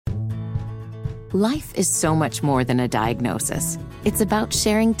Life is so much more than a diagnosis. It's about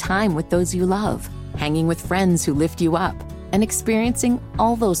sharing time with those you love, hanging with friends who lift you up, and experiencing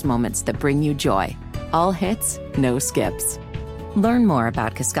all those moments that bring you joy. All hits, no skips. Learn more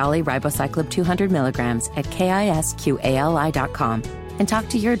about Kisqali Ribociclib 200 milligrams at KISQALI.com and talk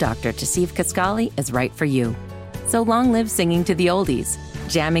to your doctor to see if Kisqali is right for you. So long live singing to the oldies,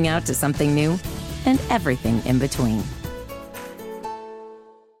 jamming out to something new, and everything in between.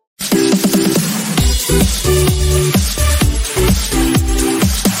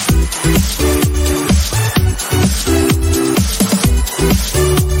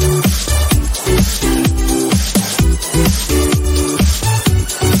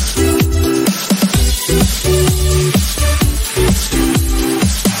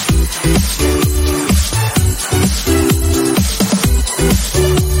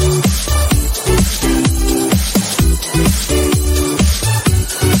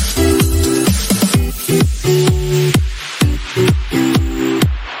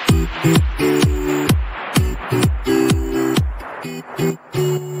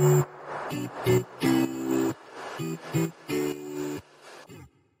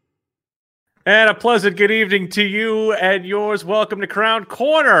 And a pleasant good evening to you and yours. Welcome to Crown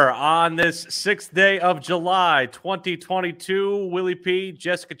Corner on this 6th day of July, 2022. Willie P,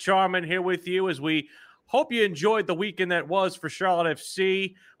 Jessica Charman here with you as we hope you enjoyed the weekend that was for Charlotte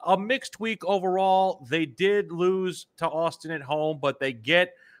FC. A mixed week overall. They did lose to Austin at home, but they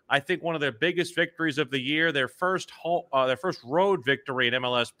get, I think, one of their biggest victories of the year, their first road victory in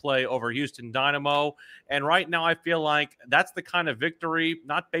MLS play over Houston Dynamo. And right now I feel like that's the kind of victory,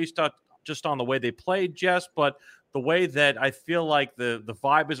 not based on just on the way they played, Jess, but the way that I feel like the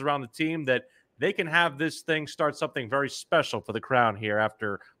vibe is around the team, that they can have this thing start something very special for the Crown here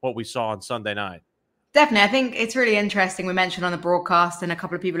after what we saw on Sunday night. Definitely. I think it's really interesting. We mentioned on the broadcast, and a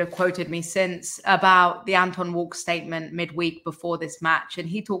couple of people have quoted me since, about the Anton Walkes statement midweek before this match. And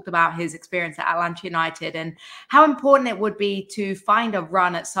he talked about his experience at Atlanta United and how important it would be to find a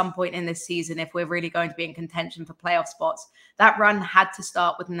run at some point in this season if we're really going to be in contention for playoff spots. That run had to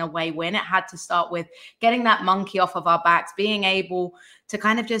start with an away win. It had to start with getting that monkey off of our backs, being able to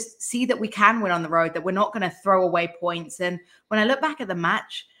kind of just see that we can win on the road, that we're not going to throw away points. And when I look back at the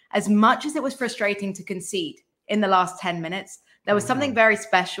match, as much as it was frustrating to concede in the last 10 minutes, there was something very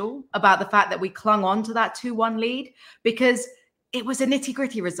special about the fact that we clung on to that 2-1 lead, because it was a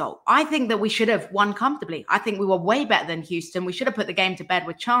nitty-gritty result. I think that we should have won comfortably. I think we were way better than Houston. We should have put the game to bed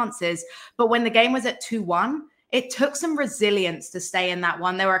with chances. But when the game was at 2-1, it took some resilience to stay in that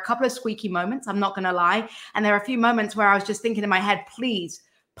one. There were a couple of squeaky moments, I'm not going to lie. And there are a few moments where I was just thinking in my head, please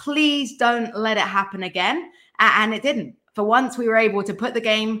don't let it happen again. And it didn't. For once, we were able to put the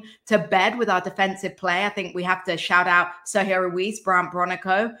game to bed with our defensive play. I think we have to shout out Sergio Ruiz, Brandt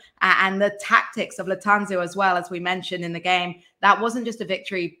Bronico, and the tactics of Lattanzio as well, as we mentioned in the game. That wasn't just a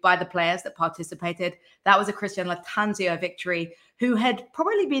victory by the players that participated. That was a Christian Lattanzio victory, who had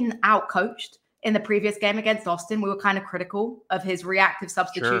probably been outcoached in the previous game against Austin. We were kind of critical of his reactive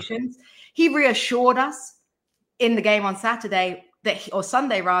substitutions. Sure. He reassured us in the game on Saturday,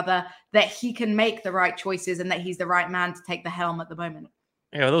 Sunday rather, that he can make the right choices and that he's the right man to take the helm at the moment.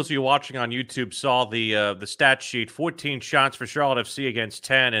 Yeah, those of you watching on YouTube saw the stat sheet: 14 shots for Charlotte FC against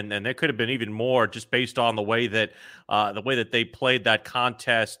 10, and there could have been even more just based on the way that they played that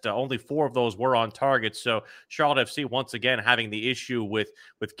contest. Only 4 of those were on target. So Charlotte FC once again having the issue with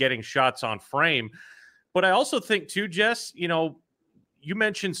getting shots on frame. But I also think too, Jess, you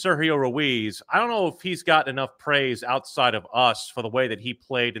mentioned Sergio Ruiz. I don't know if he's got enough praise outside of us for the way that he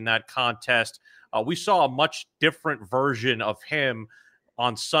played in that contest. We saw a much different version of him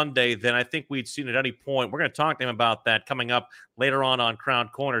on Sunday than I think we'd seen at any point. We're going to talk to him about that coming up later on Crown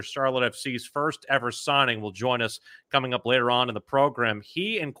Corner. Charlotte FC's first ever signing will join us coming up later on in the program.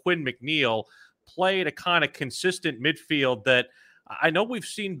 He and Quinn McNeil played a kind of consistent midfield that I know we've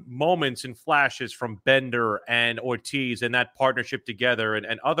seen moments and flashes from Bender and Ortiz and that partnership together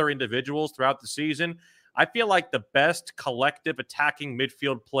and other individuals throughout the season. I feel like the best collective attacking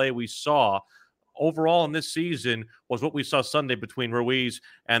midfield play we saw overall in this season was what we saw Sunday between Ruiz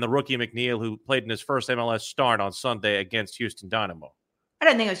and the rookie McNeil, who played in his first MLS start on Sunday against Houston Dynamo. I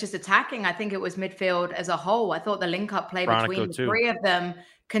don't think it was just attacking. I think it was midfield as a whole. I thought the link-up play between the 3 of them,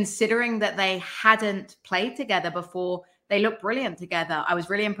 considering that they hadn't played together before, they look brilliant together. I was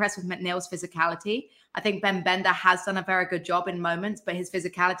really impressed with McNeil's physicality. I think Ben Bender has done a very good job in moments, but his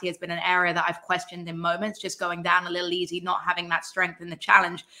physicality has been an area that I've questioned in moments, just going down a little easy, not having that strength in the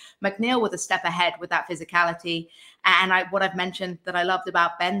challenge. McNeil was a step ahead with that physicality. And what I've mentioned that I loved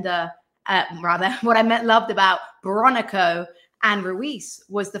about Bender, loved about Bronico and Ruiz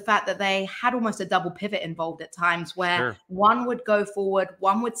was the fact that they had almost a double pivot involved at times where one would go forward,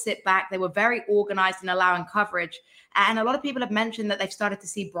 one would sit back. They were very organized in allowing coverage. And a lot of people have mentioned that they've started to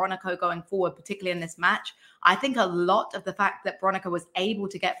see Bronico going forward, particularly in this match. I think a lot of the fact that Bronico was able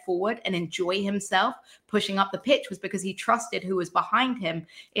to get forward and enjoy himself pushing up the pitch was because he trusted who was behind him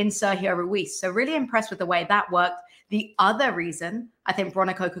in Sergio Ruiz. So really impressed with the way that worked. The other reason I think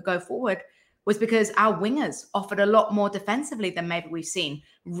Bronico could go forward was because our wingers offered a lot more defensively than maybe we've seen.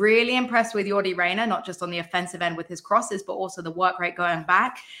 Really impressed with Jordi Reyna, not just on the offensive end with his crosses, but also the work rate going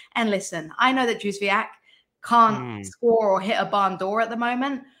back. And listen, I know that Jóźwiak can't score or hit a barn door at the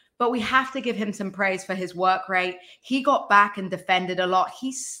moment, but we have to give him some praise for his work rate. He got back and defended a lot.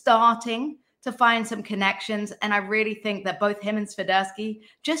 He's starting to find some connections. And I really think that both him and Swiderski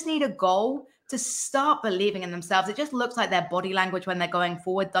just need a goal to start believing in themselves. It just looks like their body language when they're going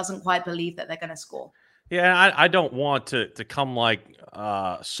forward doesn't quite believe that they're going to score. Yeah, I don't want to come like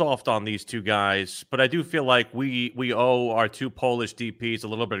soft on these two guys, but I do feel like we owe our two Polish DPs a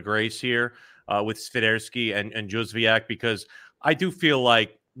little bit of grace here with Swiderski and Jóźwiak, because I do feel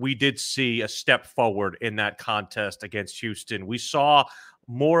like we did see a step forward in that contest against Houston. We saw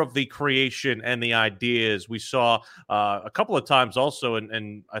more of the creation and the ideas. We saw a couple of times also,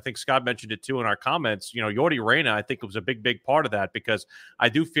 and I think Scott mentioned it too in our comments, Jordi Reyna, I think it was a big part of that, because I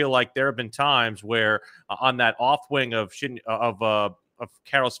do feel like there have been times where on that off wing of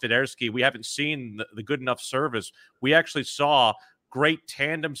Karol Swiderski, we haven't seen the good enough service. We actually saw great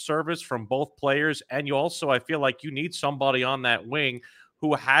tandem service from both players. And you also, I feel like you need somebody on that wing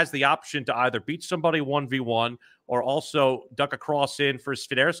who has the option to either beat somebody 1v1 or also duck a cross in for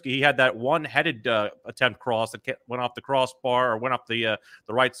Swiderski. He had that one-headed attempt cross that went off the crossbar, or went up the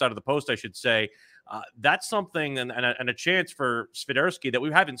right side of the post, I should say. That's something and a chance for Swiderski that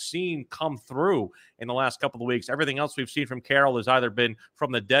we haven't seen come through in the last couple of weeks. Everything else we've seen from Karol has either been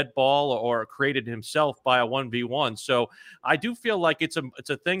from the dead ball or created himself by a 1v1. So I do feel like it's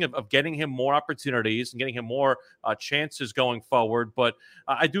a thing of getting him more opportunities and getting him more chances going forward. But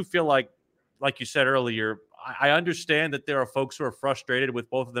I do feel like you said earlier, I understand that there are folks who are frustrated with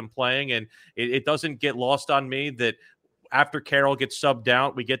both of them playing, and it doesn't get lost on me that after Karol gets subbed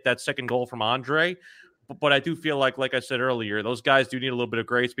out, we get that second goal from Andre. But I do feel like I said earlier, those guys do need a little bit of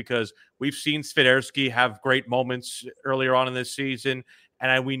grace, because we've seen Swiderski have great moments earlier on in this season.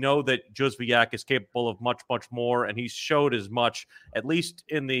 And we know that Jóźwiak is capable of much more, and he showed as much, at least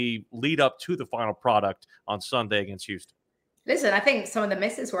in the lead up to the final product on Sunday against Houston. Listen, I think some of the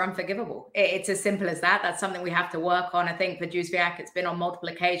misses were unforgivable. It's as simple as that. That's something we have to work on. I think for Jóźwiak, it's been on multiple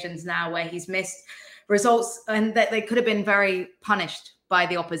occasions now where he's missed results and that they could have been very punished by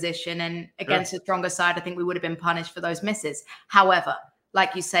the opposition. And against a stronger side, I think we would have been punished for those misses. However,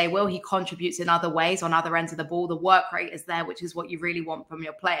 like you say, Will, he contributes in other ways on other ends of the ball. The work rate is there, which is what you really want from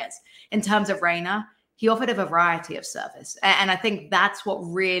your players. In terms of Reyna, he offered a variety of service. And I think that's what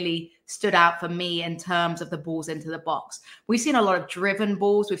really stood out for me in terms of the balls into the box. We've seen a lot of driven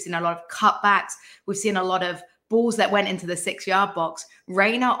balls. We've seen a lot of cutbacks. We've seen a lot of balls that went into the 6-yard box.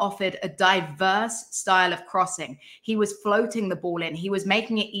 Reyna offered a diverse style of crossing. He was floating the ball in. He was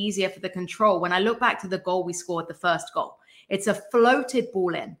making it easier for the control. When I look back to the goal we scored, the first goal, it's a floated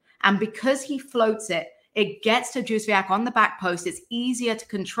ball in. And because he floats it, it gets to Jóźwiak on the back post. It's easier to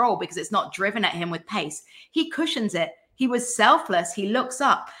control because it's not driven at him with pace. He cushions it. He was selfless. He looks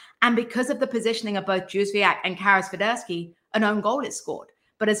up. And because of the positioning of both Jóźwiak and Karol Swiderski, an own goal is scored.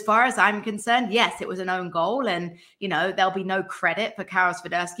 But as far as I'm concerned, yes, it was an own goal. And, there'll be no credit for Karol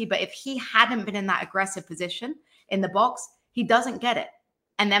Swiderski. But if he hadn't been in that aggressive position in the box, he doesn't get it.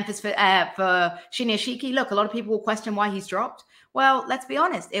 And then for Shinyashiki, look, a lot of people will question why he's dropped. Well, let's be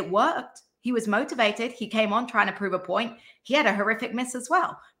honest. It worked. He was motivated. He came on trying to prove a point. He had a horrific miss as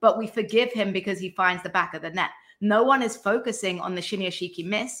well. But we forgive him because he finds the back of the net. No one is focusing on the Shinyashiki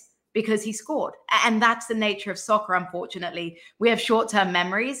miss because he scored. And that's the nature of soccer, unfortunately. We have short-term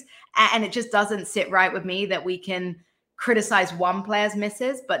memories, and it just doesn't sit right with me that we can criticize one player's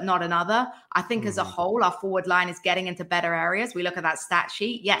misses, but not another. I think as a whole, our forward line is getting into better areas. We look at that stat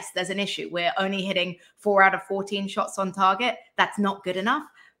sheet. Yes, there's an issue. We're only hitting 4 out of 14 shots on target. That's not good enough.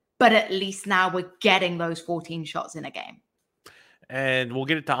 But at least now we're getting those 14 shots in a game. And we'll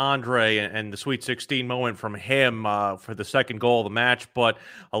get it to Andre and the Sweet 16 moment from him for the second goal of the match. But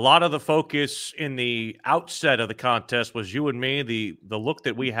a lot of the focus in the outset of the contest was you and me. The look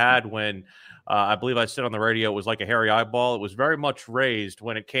that we had when I believe I said on the radio it was like a hairy eyeball. It was very much raised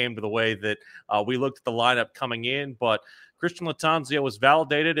when it came to the way that we looked at the lineup coming in. But Christian Lattanzio was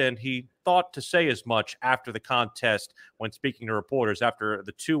validated, and he thought to say as much after the contest when speaking to reporters after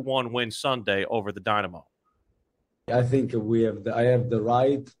the 2-1 win Sunday over the Dynamo. I think I have the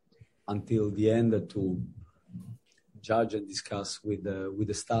right until the end to judge and discuss with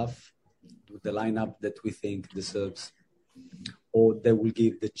the staff, with the lineup that we think deserves, or that will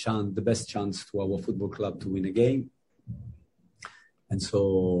give the best chance to our football club to win a game. And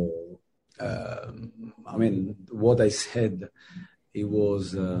so, what I said, it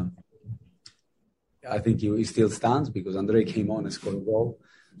was, I think he still stands because Andre came on and scored a goal.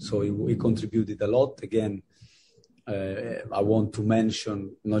 So he contributed a lot. Again, I want to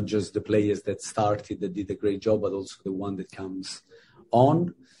mention not just the players that started, that did a great job, but also the one that comes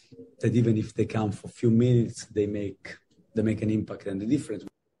on, that even if they come for a few minutes, they make an impact and a difference.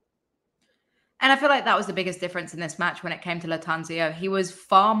 And I feel like that was the biggest difference in this match when it came to Lattanzio. He was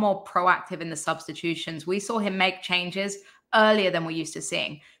far more proactive in the substitutions. We saw him make changes earlier than we're used to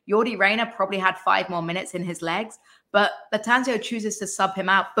seeing. Jordi Reyna probably had 5 more minutes in his legs, but Lattanzio chooses to sub him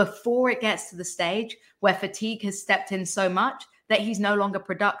out before it gets to the stage where fatigue has stepped in so much that he's no longer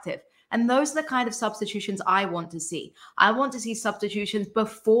productive. And those are the kind of substitutions I want to see. I want to see substitutions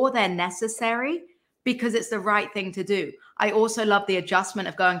before they're necessary because it's the right thing to do. I also love the adjustment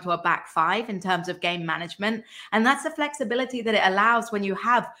of going to a back 5 in terms of game management. And that's the flexibility that it allows when you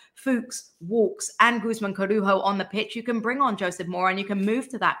have Fuchs, Walks, and Guzman Corujo on the pitch. You can bring on Joseph Mora and you can move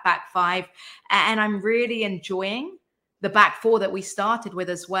to that back 5. And I'm really enjoying the back 4 that we started with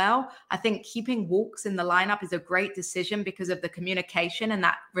as well. I think keeping Walks in the lineup is a great decision because of the communication and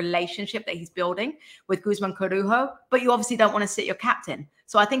that relationship that he's building with Guzman Corujo. But you obviously don't want to sit your captain.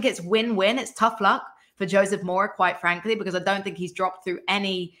 So I think it's win-win. It's tough luck for Joseph Mora, quite frankly, because I don't think he's dropped through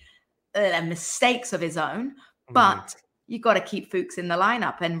any mistakes of his own. But you've got to keep Fuchs in the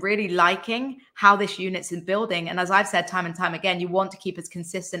lineup, and really liking how this unit's in building. And as I've said time and time again, you want to keep as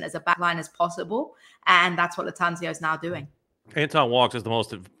consistent as a backline as possible. And that's what Lattanzio is now doing. Anton Walkes is the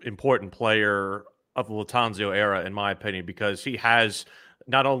most important player of the Lattanzio era, in my opinion, because he has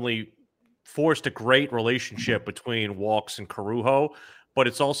not only forced a great relationship between Walkes and Corujo, but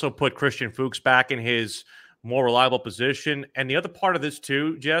it's also put Christian Fuchs back in his more reliable position. And the other part of this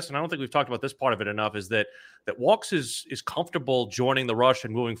too, Jess, and I don't think we've talked about this part of it enough, is that Walkes is comfortable joining the rush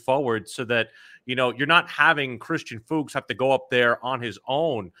and moving forward, so that, you know, you're not having Christian Fuchs have to go up there on his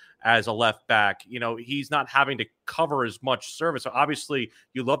own as a left back. You know, he's not having to cover as much service. So obviously,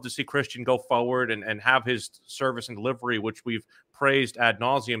 you love to see Christian go forward and have his service and delivery, which we've praised ad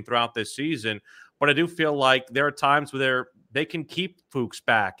nauseum throughout this season. But I do feel like there are times where they can keep Fuchs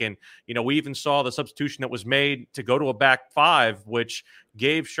back. And, you know, we even saw the substitution that was made to go to a back 5, which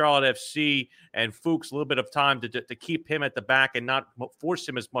gave Charlotte FC and Fuchs a little bit of time to keep him at the back and not force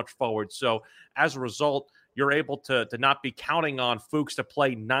him as much forward. So as a result, you're able to not be counting on Fuchs to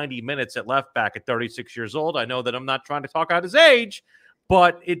play 90 minutes at left back at 36 years old. I know that I'm not trying to talk out his age,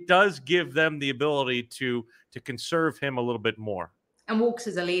 but it does give them the ability to conserve him a little bit more. And Walkes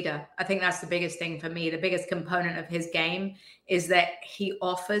is a leader. I think that's the biggest thing for me. The biggest component of his game is that he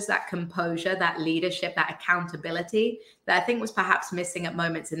offers that composure, that leadership, that accountability that I think was perhaps missing at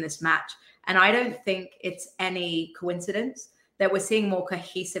moments in this match. And I don't think it's any coincidence that we're seeing more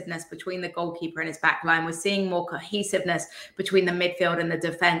cohesiveness between the goalkeeper and his back line. We're seeing more cohesiveness between the midfield and the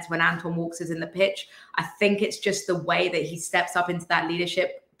defense when Anton Walkes is in the pitch. I think it's just the way that he steps up into that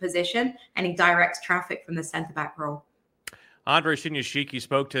leadership position and he directs traffic from the centre-back role. Andre Shinyashiki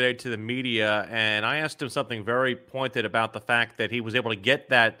spoke today to the media, and I asked him something very pointed about the fact that he was able to get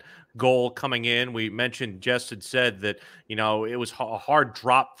that goal coming in. We mentioned, Jess had said that, you know, it was a hard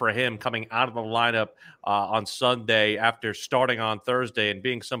drop for him coming out of the lineup on Sunday after starting on Thursday and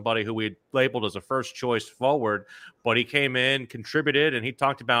being somebody who we had labeled as a first choice forward. But he came in, contributed, and he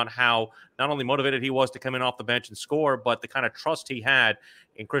talked about how not only motivated he was to come in off the bench and score, but the kind of trust he had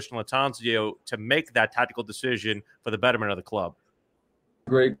in Christian Lattanzio to make that tactical decision for the betterment of the club.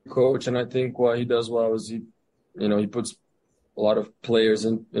 Great coach, and I think what he does well is he puts a lot of players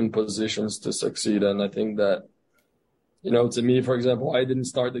in positions to succeed. And I think that, you know, to me, for example, I didn't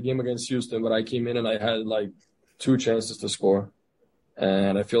start the game against Houston, but I came in and I had like 2 chances to score.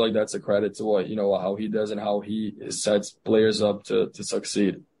 And I feel like that's a credit to what, you know, how he does and how he sets players up to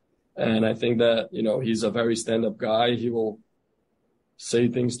succeed. And I think that, you know, he's a very stand-up guy. He will say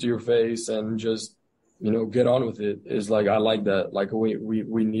things to your face and just, you know, get on with it. Is like, I like that. Like we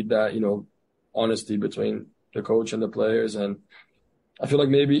need that, you know, honesty between the coach and the players. And I feel like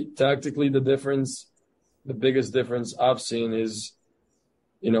maybe tactically the biggest difference I've seen is,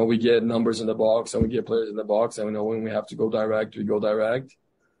 you know, we get numbers in the box and we get players in the box, and we know when we have to go direct, we go direct.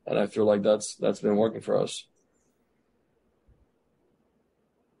 And I feel like that's been working for us.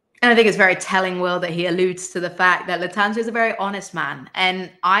 And I think it's very telling, Will, that he alludes to the fact that Lattanzio is a very honest man.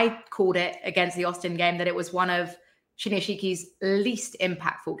 And I called it against the Austin game that it was one of Shinyashiki's least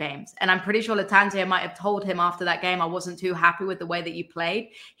impactful games. And I'm pretty sure Lattanzio might have told him after that game, I wasn't too happy with the way that you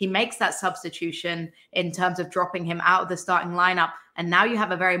played. He makes that substitution in terms of dropping him out of the starting lineup. And now you have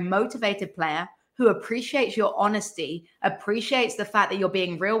a very motivated player who appreciates your honesty, appreciates the fact that you're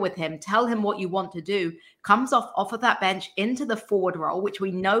being real with him, tell him what you want to do, comes off of that bench into the forward role, which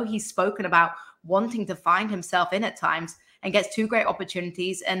we know he's spoken about wanting to find himself in at times, and gets 2 great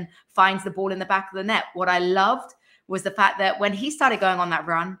opportunities and finds the ball in the back of the net. What I loved was the fact that when he started going on that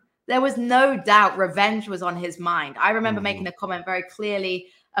run, there was no doubt revenge was on his mind. I remember making a comment very clearly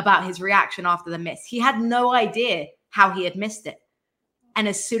about his reaction after the miss. He had no idea how he had missed it. And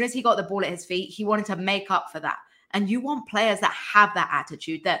as soon as he got the ball at his feet, he wanted to make up for that. And you want players that have that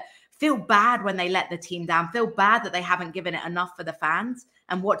attitude, that feel bad when they let the team down, feel bad that they haven't given it enough for the fans.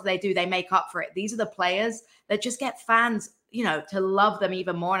 And what do? They make up for it. These are the players that just get fans, to love them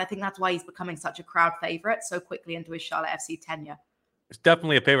even more. And I think that's why he's becoming such a crowd favorite so quickly into his Charlotte FC tenure. It's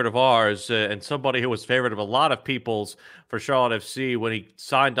definitely a favorite of ours, and somebody who was favorite of a lot of people's for Charlotte FC when he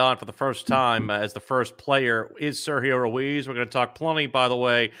signed on for the first time as the first player is Sergio Ruiz. We're going to talk plenty, by the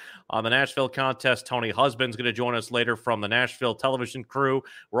way, on the Nashville contest. Tony Husband's going to join us later from the Nashville television crew.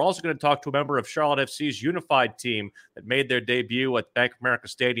 We're also going to talk to a member of Charlotte FC's unified team that made their debut at Bank of America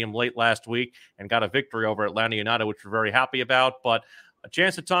Stadium late last week and got a victory over Atlanta United, which we're very happy about. But a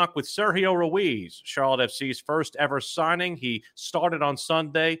chance to talk with Sergio Ruiz, Charlotte FC's first ever signing. He started on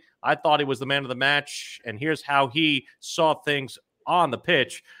Sunday. I thought he was the man of the match, and here's how he saw things on the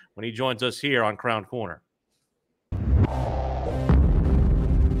pitch when he joins us here on Crown Corner.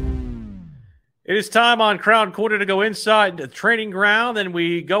 It is time on Crown Corner to go inside the training ground, and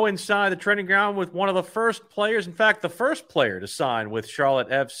we go inside the training ground with one of the first players, in fact, the first player to sign with Charlotte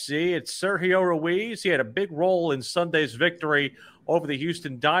FC. It's Sergio Ruiz. He had a big role in Sunday's victory over the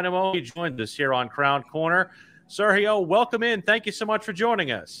Houston Dynamo. He joined us here on Crown Corner. Sergio, welcome in. Thank you so much for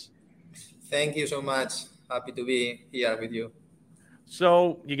joining us. Thank you so much. Happy to be here with you.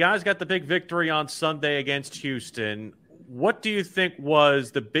 So you guys got the big victory on Sunday against Houston. What do you think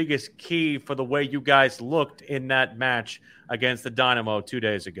was the biggest key for the way you guys looked in that match against the Dynamo 2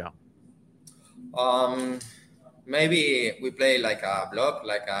 days ago? Maybe we play like a block,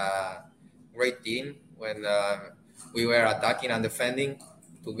 like a great team when we were attacking and defending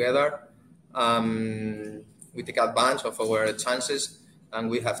together. We take advantage of our chances, and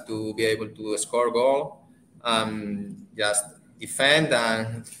we have to be able to score goal. Just defend,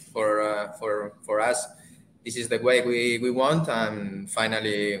 and for us, this is the way we want, and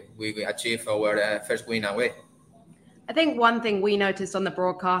finally we achieve our first win away. I think one thing we noticed on the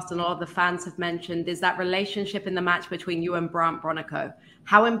broadcast and a lot of the fans have mentioned is that relationship in the match between you and Brandt Bronico.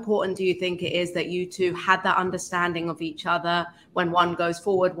 How important do you think it is that you two had that understanding of each other when one goes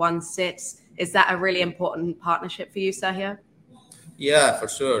forward, one sits? Is that a really important partnership for you, Sergio? Yeah, for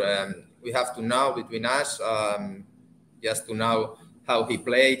sure. We have to know between us, just to know how he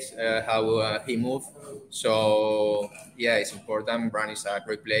played, how he moved. So, yeah, it's important. Brandt is a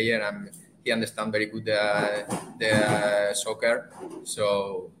great player, and he understands very good the soccer.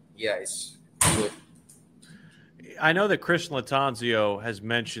 So, yeah, it's good. I know that Christian Lattanzio has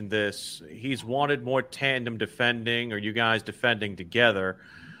mentioned this. He's wanted more tandem defending, or you guys defending together.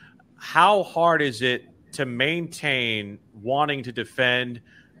 How hard is it to maintain wanting to defend,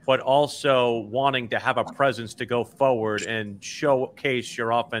 but also wanting to have a presence to go forward and showcase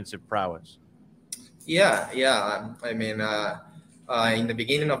your offensive prowess? Yeah. I mean, in the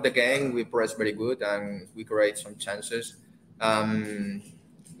beginning of the game, we pressed very good and we create some chances.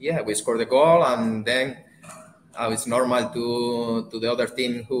 We scored the goal, and then it's normal to the other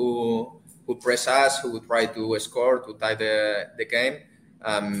team who press us, who try to score to tie the game.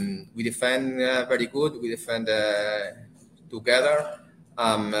 We defend very good. We defend together.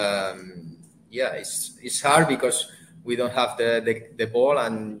 It's hard because we don't have the ball,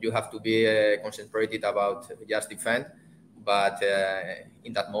 and you have to be concentrated about just defend. But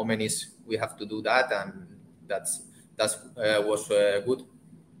in that moment, we have to do that, and that was good.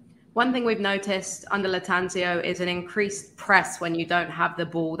 One thing we've noticed under Lattanzio is an increased press when you don't have the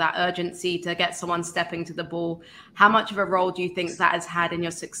ball, that urgency to get someone stepping to the ball. How much of a role do you think that has had in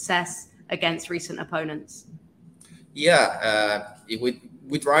your success against recent opponents? Yeah,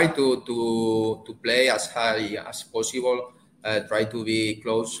 we try to play as high as possible, try to be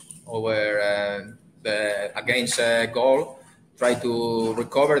close over against a goal, try to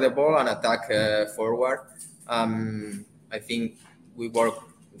recover the ball and attack forward. I think we worked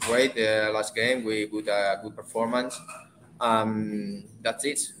great last game. We got a good performance. That's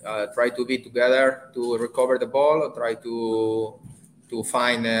it. Try to be together to recover the ball. Try to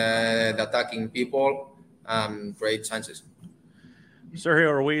find the attacking people, great chances.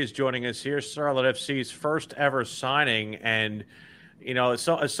 Sergio Ruiz joining us here, Charlotte FC's first ever signing. And, you know,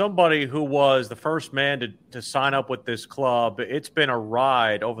 as somebody who was the first man to sign up with this club, it's been a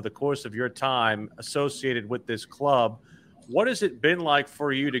ride over the course of your time associated with this club. What has it been like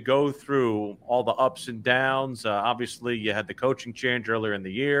for you to go through all the ups and downs? Obviously, you had the coaching change earlier in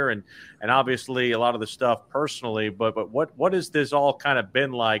the year, and obviously a lot of the stuff personally. But what has this all kind of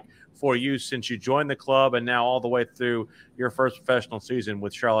been like for you since you joined the club and now all the way through your first professional season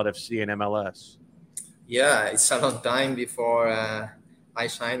with Charlotte FC and MLS? Yeah, it's a long time before I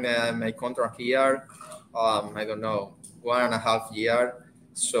signed my contract here. I don't know, 1.5 years.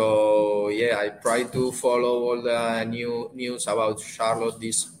 So yeah, I try to follow all the new news about Charlotte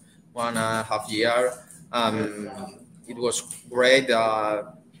this 1.5 year. It was great.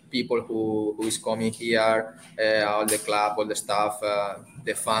 People who is coming here, all the club, all the staff,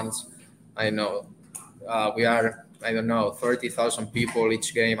 the fans. I know we are, I don't know, 30,000 people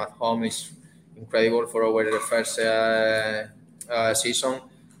each game at home is incredible for our first season.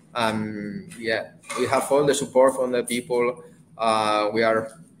 Yeah, we have all the support from the people. We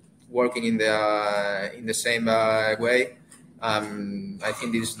are working in the same way. I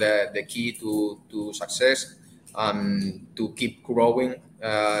think this is the key to success, to keep growing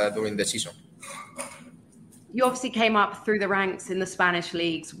during the season. You obviously came up through the ranks in the Spanish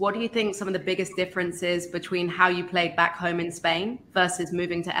leagues. What do you think some of the biggest differences between how you played back home in Spain versus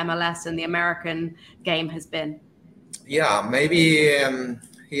moving to MLS and the American game has been? Yeah, maybe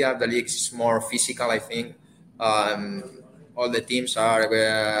here the league is more physical, I think. All the teams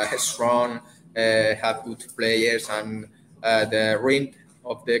are strong, have good players, and the rhythm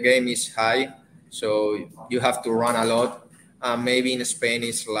of the game is high. So you have to run a lot. Maybe in Spain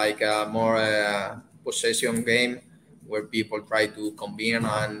it's like a more possession game where people try to combine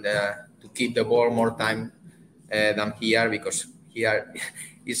and to keep the ball more time than here, because here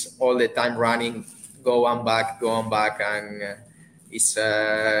is all the time running, go and back, and it's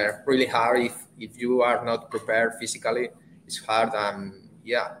really hard if you are not prepared physically. It's hard.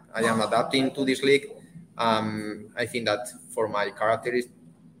 Yeah, I am adapting to this league. I think that for my character it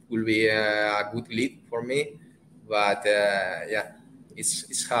will be a good league for me, but yeah,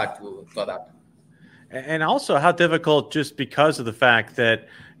 it's hard to adapt. And also how difficult, just because of the fact that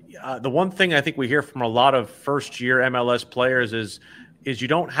the one thing I think we hear from a lot of first-year MLS players is you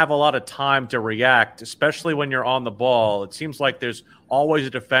don't have a lot of time to react, especially when you're on the ball. It seems like there's always a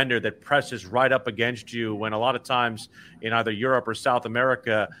defender that presses right up against you, when a lot of times in either Europe or South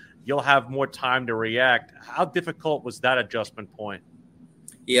America, you'll have more time to react. How difficult was that adjustment point?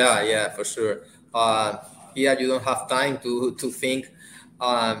 Yeah, for sure. Here you don't have time to think.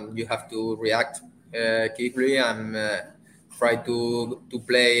 You have to react quickly and try to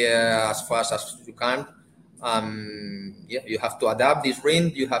play as fast as you can. Yeah, you have to adapt this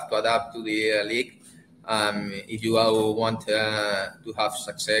rhythm. You have to adapt to the league. If you want to have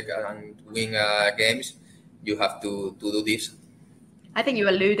success and win games, you have to do this. I think you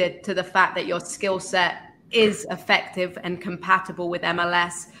alluded to the fact that your skill set is effective and compatible with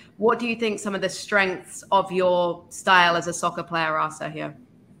MLS. What do you think some of the strengths of your style as a soccer player are, Sergio?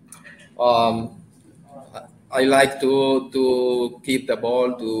 I like to keep the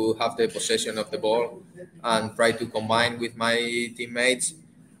ball, to have the possession of the ball, and try to combine with my teammates.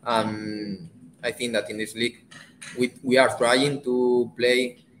 I think that in this league, we are trying to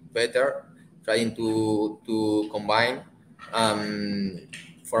play better, trying to combine.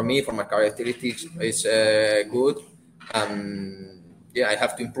 For me, for my characteristics, it's good. Yeah, I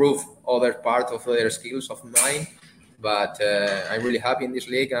have to improve other parts of their skills of mine, but I'm really happy in this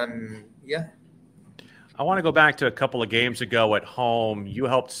league, and yeah. I want to go back to a couple of games ago at home. You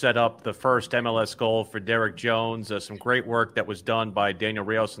helped set up the first MLS goal for Derek Jones. Some great work that was done by Daniel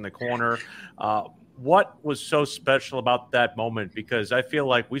Rios in the corner. What was so special about that moment? Because I feel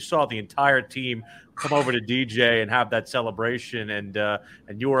like we saw the entire team come over to DJ and have that celebration, and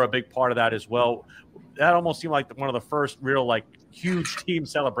you were a big part of that as well. That almost seemed like one of the first real, like, huge team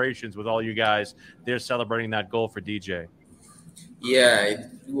celebrations with all you guys there celebrating that goal for DJ. Yeah, it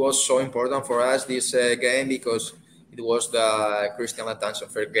was so important for us this game, because it was the Christian Lattanzio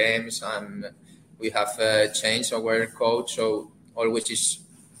Fair Games, and we have changed our coach, so always is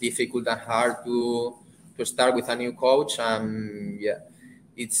difficult and hard to start with a new coach. Yeah,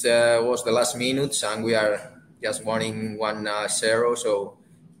 it was the last minutes, and we are just winning 1-0. So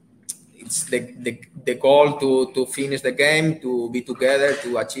it's the goal to finish the game, to be together,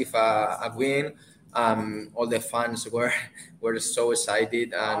 to achieve a win. All the fans were so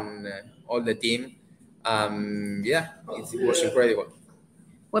excited, and all the team. Yeah, it was incredible.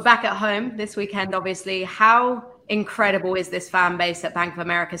 We're back at home this weekend, obviously. How incredible is this fan base at Bank of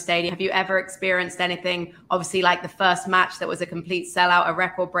America Stadium? Have you ever experienced anything, obviously, like the first match that was a complete sellout, a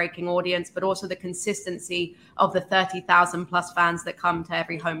record-breaking audience, but also the consistency of the 30,000 plus fans that come to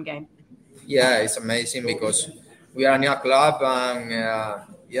every home game? Yeah, it's amazing because we are a new club and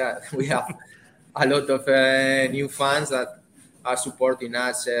we have a lot of new fans that are supporting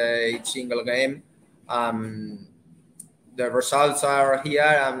us each single game. The results are here,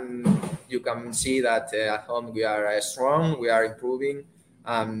 and you can see that at home we are strong, we are improving.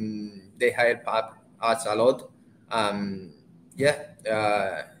 They help us a lot. After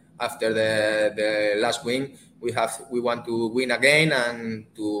the last win, we want to win again and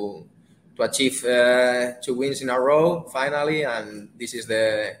to achieve 2 wins in a row finally, and this is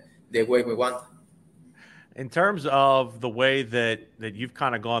the way we want. In terms of the way that you've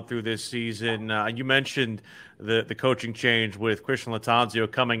kind of gone through this season, you mentioned the coaching change with Christian Lattanzio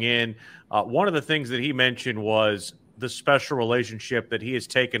coming in. One of the things that he mentioned was the special relationship that he has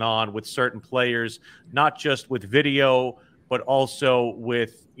taken on with certain players, not just with video, but also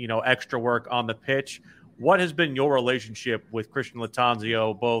with, extra work on the pitch. What has been your relationship with Christian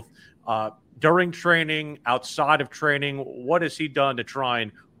Lattanzio, both during training, outside of training? What has he done to try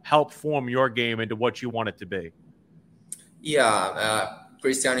and help form your game into what you want it to be?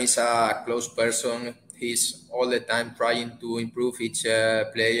 Christian is a close person. He's all the time trying to improve each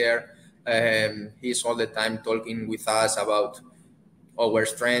player. He's all the time talking with us about our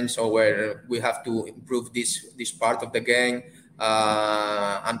strengths or where we have to improve this part of the game,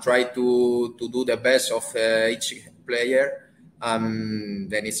 and try to do the best of each player.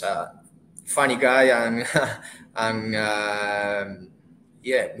 Then he's a funny guy, and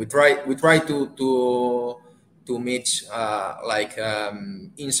we try to meet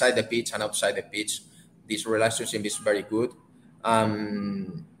inside the pitch and outside the pitch. This relationship is very good.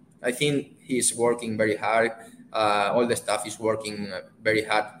 I think he's working very hard. All the staff is working very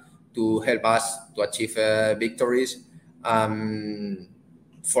hard to help us to achieve victories.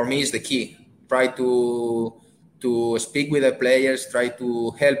 For me, it's the key. Try to speak with the players, try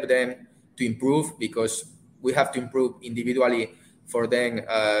to help them to improve, because we have to improve individually for them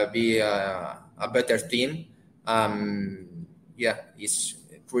be a better team. It's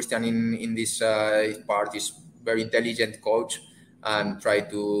Christian in this part is very intelligent coach and try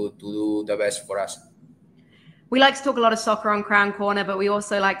to do the best for us. We like to talk a lot of soccer on Crown Corner, but we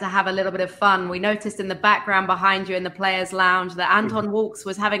also like to have a little bit of fun. We noticed in the background behind you in the Players' Lounge that Anton Walkes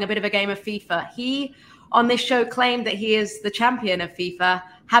was having a bit of a game of FIFA. He, on this show, claimed that he is the champion of FIFA.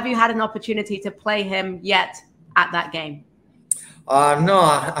 Have you had an opportunity to play him yet at that game? No,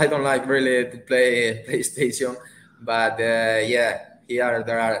 I don't like really to play PlayStation, but here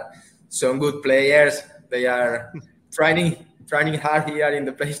there are some good players. They are training hard here in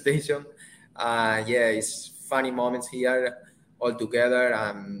the PlayStation. It's funny moments here all together.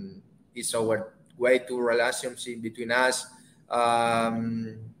 It's our way to relationship between us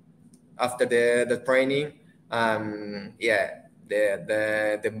after the training.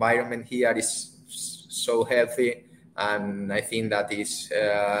 The environment here is so healthy. And I think that it's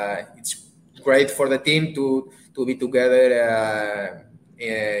great for the team to be together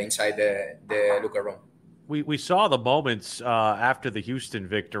inside the locker room. We saw the moments after the Houston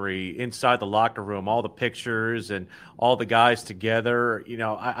victory inside the locker room, all the pictures and all the guys together.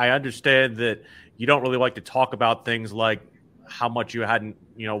 I understand that you don't really like to talk about things like how much you hadn't,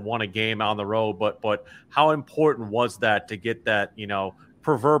 won a game on the road, but how important was that to get that,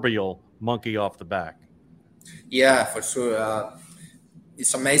 proverbial monkey off the back? Yeah, for sure.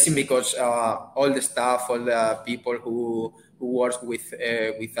 It's amazing because all the staff, all the people who work with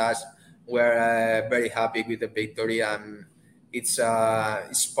us were very happy with the victory, and it's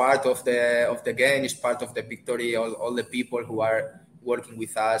part of the game. It's part of the victory. All the people who are working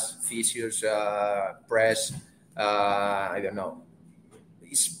with us, physios, press, I don't know.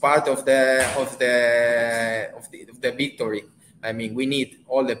 It's part of the victory. I mean, we need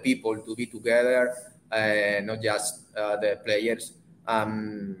all the people to be together. Not just the players.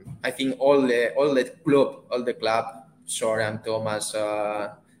 I think all the club, Soren, Thomas,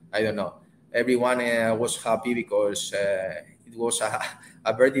 I don't know. Everyone was happy because it was a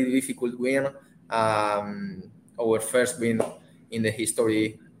very difficult win. Our first win in the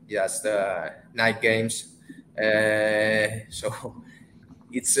history, just 9 games. So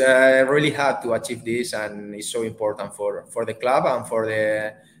it's really hard to achieve this, and it's so important for the club and for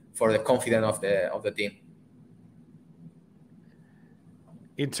the confidence of the team.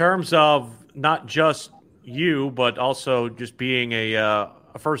 In terms of not just you, but also just being a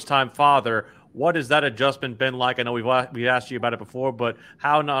first-time father, What has that adjustment been like? I know we asked you about it before, but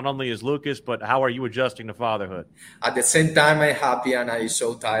how not only is Lucas, but how are you adjusting to fatherhood? At the same time, I'm happy and I'm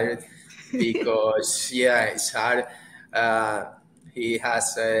so tired because it's hard. He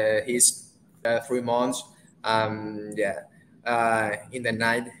has his 3 months. In the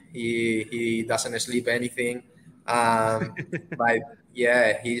night he doesn't sleep anything. But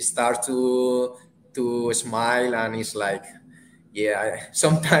he starts to smile and he's like,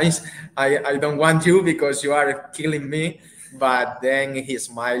 sometimes I don't want you because you are killing me. But then he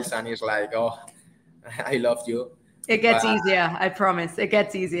smiles and he's like, oh, I love you. It gets easier. I promise. It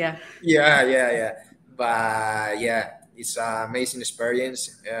gets easier. Yeah. But it's an amazing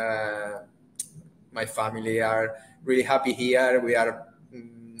experience. My family are really happy here. We are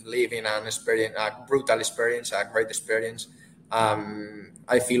living a brutal experience, a great experience.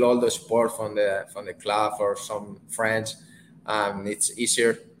 I feel all the support from the club or some friends. It's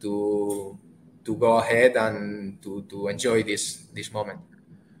easier to go ahead and to enjoy this moment.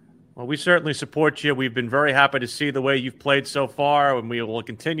 Well, we certainly support you. We've been very happy to see the way you've played so far, and we will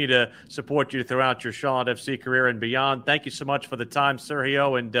continue to support you throughout your Charlotte FC career and beyond. Thank you so much for the time,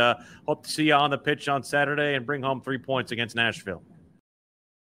 Sergio, and hope to see you on the pitch on Saturday and bring home 3 points against Nashville.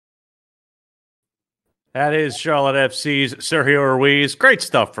 That is Charlotte FC's Sergio Ruiz. Great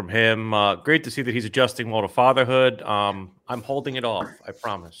stuff from him. Great to see that he's adjusting well to fatherhood. I'm holding it off. I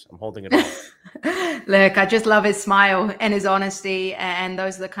promise. I'm holding it off. Look, I just love his smile and his honesty. And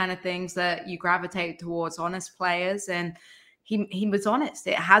those are the kind of things that you gravitate towards, honest players. And he was honest.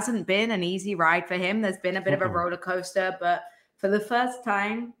 It hasn't been an easy ride for him. There's been a bit of a roller coaster. But for the first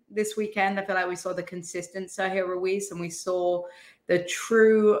time this weekend, I feel like we saw the consistent Sergio Ruiz and we saw the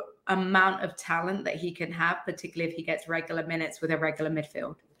true amount of talent that he can have, particularly if he gets regular minutes with a regular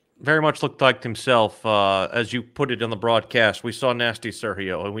midfield. Very much looked like himself, as you put it on the broadcast. We saw nasty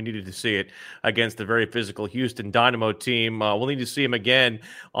Sergio, and we needed to see it against the very physical Houston Dynamo team. We'll need to see him again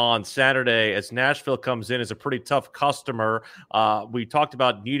on Saturday as Nashville comes in as a pretty tough customer. We talked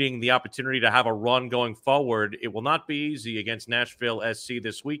about needing the opportunity to have a run going forward. It will not be easy against Nashville SC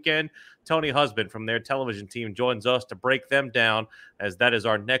this weekend. Tony Husband from their television team joins us to break them down, as that is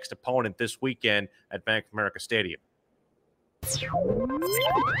our next opponent this weekend at Bank of America Stadium.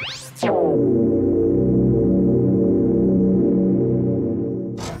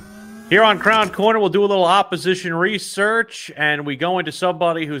 Here on Crown Corner, we'll do a little opposition research, and we go into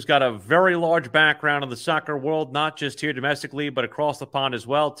somebody who's got a very large background in the soccer world, not just here domestically, but across the pond as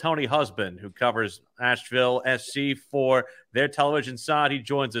well. Tony Husband, who covers Nashville SC for their television side. He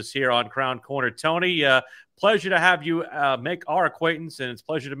joins us here on Crown Corner. Tony, pleasure to have you make our acquaintance, and it's a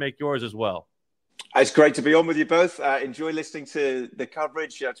pleasure to make yours as well. It's great to be on with you both. Enjoy listening to the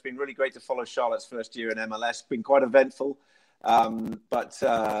coverage. It's been really great to follow Charlotte's first year in MLS. It's been quite eventful, but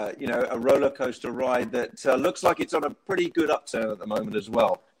a roller coaster ride that looks like it's on a pretty good upturn at the moment as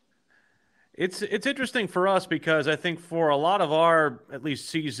well. It's interesting for us because I think for a lot of our, at least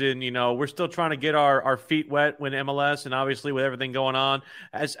season, we're still trying to get our feet wet when MLS, and obviously with everything going on,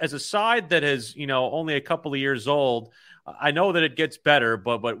 as a side that is, only a couple of years old. I know that it gets better,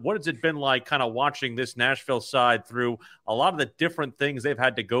 but what has it been like kind of watching this Nashville side through a lot of the different things they've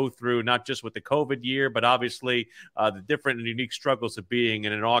had to go through, not just with the COVID year, but obviously the different and unique struggles of being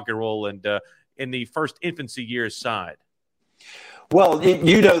an inaugural and in the first infancy years side? Well,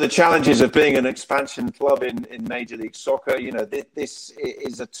 the challenges of being an expansion club in Major League Soccer. This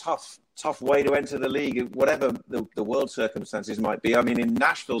is a tough way to enter the league, whatever the world circumstances might be. I mean, in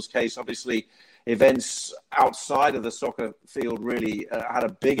Nashville's case, obviously, events outside of the soccer field really had a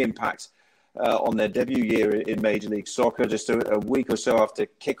big impact on their debut year in Major League Soccer. Just a week or so after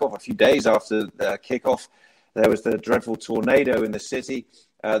kickoff, a few days after kickoff, there was the dreadful tornado in the city.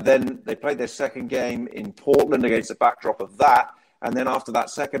 Then they played their second game in Portland against the backdrop of that. And then after that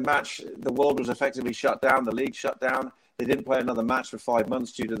second match, the world was effectively shut down. The league shut down. They didn't play another match for 5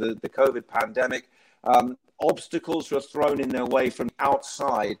 months due to the COVID pandemic. Obstacles were thrown in their way from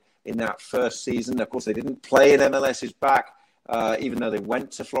outside in that first season. Of course, they didn't play in MLS's back, even though they went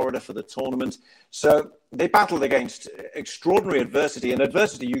to Florida for the tournament. So they battled against extraordinary adversity, and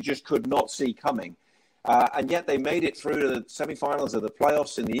adversity you just could not see coming. And yet they made it through to the semifinals of the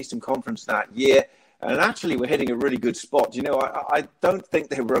playoffs in the Eastern Conference that year. And actually, we're hitting a really good spot. I don't think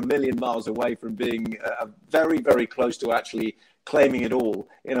they were a million miles away from being very, very close to actually claiming it all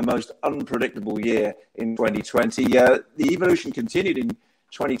in a most unpredictable year in 2020. The evolution continued in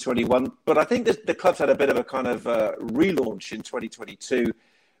 2021, but I think the club's had a bit of a kind of relaunch in 2022,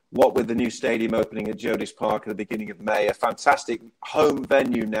 what with the new stadium opening at Geodis Park at the beginning of May, a fantastic home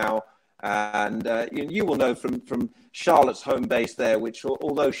venue now, And you will know from Charlotte's home base there, which,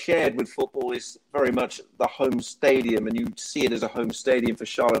 although shared with football, is very much the home stadium, and you see it as a home stadium for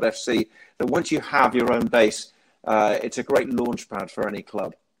Charlotte FC, that once you have your own base, it's a great launch pad for any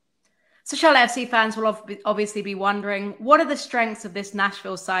club. So Charlotte FC fans will obviously be wondering, what are the strengths of this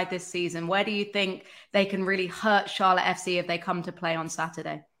Nashville side this season? Where do you think they can really hurt Charlotte FC if they come to play on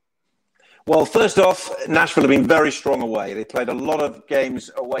Saturday? Well, first off, Nashville have been very strong away. They played a lot of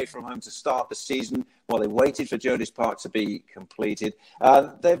games away from home to start the season while they waited for Geodis Park to be completed.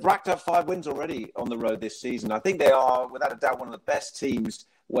 They've racked up 5 wins already on the road this season. I think they are, without a doubt, one of the best teams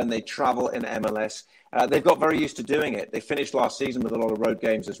when they travel in MLS. They've got very used to doing it. They finished last season with a lot of road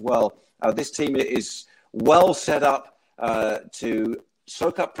games as well. This team is well set up to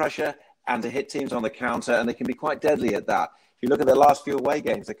soak up pressure and to hit teams on the counter, and they can be quite deadly at that. If you look at their last few away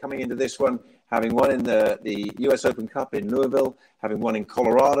games, they're coming into this one having won in the US Open Cup in Louisville, having won in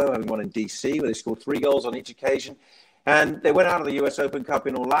Colorado, having won in DC, where they scored 3 goals on each occasion. And they went out of the US Open Cup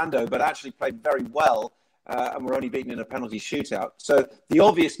in Orlando, but actually played very well and were only beaten in a penalty shootout. So the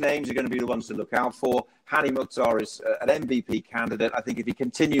obvious names are going to be the ones to look out for. Hani Mukhtar is an MVP candidate. I think if he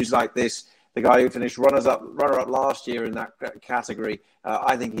continues like this, the guy who finished runner-up last year in that category,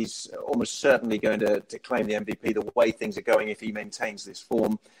 I think he's almost certainly going to claim the MVP the way things are going if he maintains this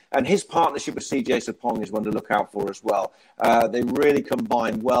form. And his partnership with CJ Sapong is one to look out for as well. They really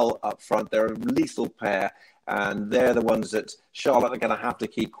combine well up front. They're a lethal pair, and they're the ones that Charlotte are going to have to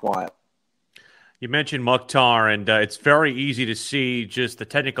keep quiet. You mentioned Mukhtar, and it's very easy to see just the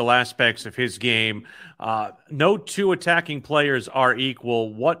technical aspects of his game. No 2 attacking players are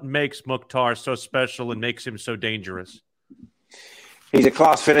equal. What makes Mukhtar so special and makes him so dangerous? He's a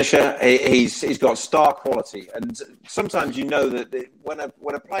class finisher. He's got star quality, and sometimes you know that when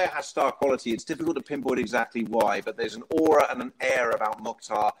a player has star quality, it's difficult to pinpoint exactly why. But there's an aura and an air about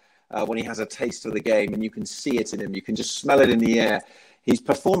Mukhtar when he has a taste of the game, and you can see it in him. You can just smell it in the air. He's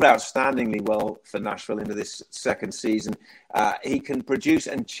performed outstandingly well for Nashville into this second season. He can produce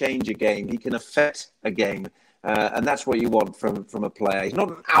and change a game. He can affect a game. And that's what you want from a player. He's not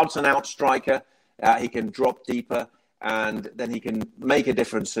an out-and-out striker. He can drop deeper, and then he can make a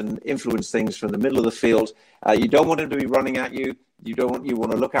difference and influence things from the middle of the field. You don't want him to be running at you. You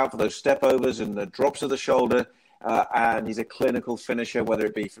want to look out for those step-overs and the drops of the shoulder. And he's a clinical finisher, whether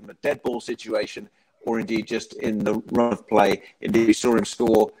it be from a dead ball situation or indeed just in the run of play. Indeed, we saw him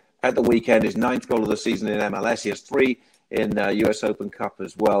score at the weekend, his 9th goal of the season in MLS. He has 3 in US Open Cup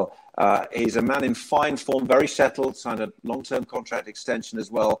as well. He's a man in fine form, very settled, signed a long-term contract extension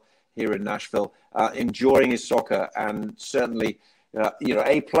as well here in Nashville, enjoying his soccer, and certainly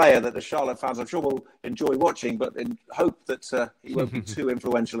a player that the Charlotte fans, I'm sure, will enjoy watching, but in hope that he won't be too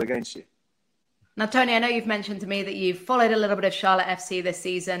influential against you. Now, Tony, I know you've mentioned to me that you've followed a little bit of Charlotte FC this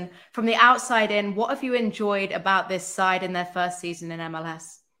season. From the outside in, what have you enjoyed about this side in their first season in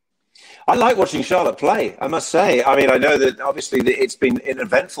MLS? I like watching Charlotte play, I must say. I mean, I know that obviously it's been an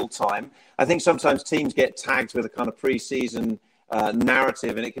eventful time. I think sometimes teams get tagged with a kind of pre-season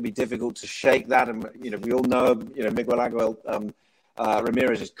narrative, and it can be difficult to shake that. And, we all know, Miguel Ángel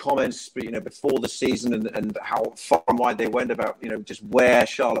Ramirez's comments, before the season and how far and wide they went about, just where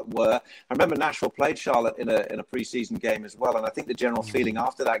Charlotte were. I remember Nashville played Charlotte in a preseason game as well, and I think the general feeling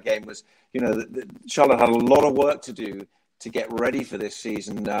after that game was, that Charlotte had a lot of work to do to get ready for this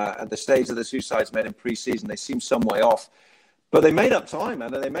season. At the stage that the 2 sides met in preseason, they seemed some way off, but they made up time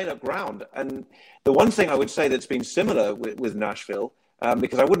and they made up ground. And the one thing I would say that's been similar with Nashville,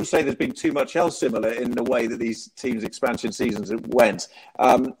 because I wouldn't say there's been too much else similar in the way that these teams' expansion seasons went,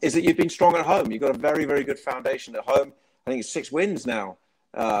 is that you've been strong at home. You've got a very, very good foundation at home. I think it's 6 wins now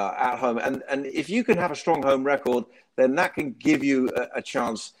at home. And if you can have a strong home record, then that can give you a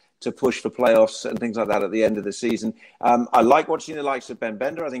chance to push for playoffs and things like that at the end of the season. I like watching the likes of Ben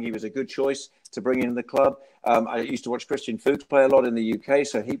Bender. I think he was a good choice to bring in the club. I used to watch Christian Fuchs play a lot in the UK,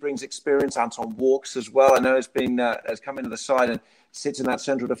 so he brings experience. Anton Walks as well, I know has come into the side and sits in that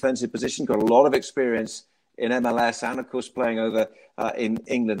central defensive position, got a lot of experience in MLS and, of course, playing over in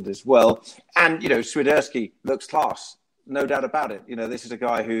England as well. And, Swiderski looks class, no doubt about it. This is a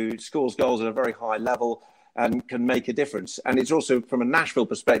guy who scores goals at a very high level and can make a difference. And it's also, from a Nashville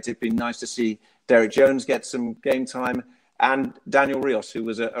perspective, been nice to see Derek Jones get some game time and Daniel Rios, who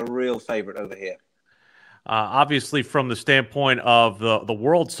was a real favourite over here. Obviously, from the standpoint of the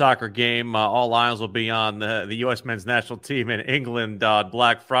World Soccer game, all eyes will be on the U.S. men's national team in England on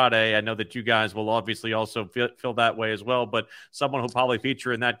Black Friday. I know that you guys will obviously also feel that way as well, but someone who'll probably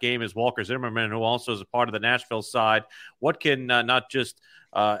feature in that game is Walker Zimmerman, who also is a part of the Nashville side. What can not just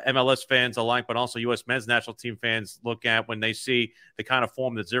MLS fans alike, but also U.S. men's national team fans look at when they see the kind of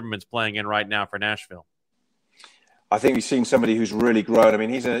form that Zimmerman's playing in right now for Nashville? I think we've seen somebody who's really grown. I mean,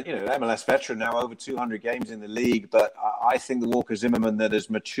 he's an MLS veteran now, over 200 games in the league. But I think the Walker Zimmerman that has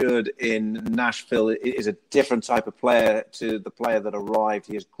matured in Nashville is a different type of player to the player that arrived.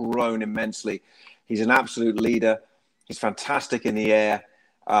 He has grown immensely. He's an absolute leader. He's fantastic in the air.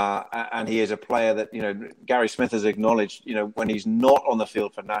 And he is a player that, Gary Smith has acknowledged, when he's not on the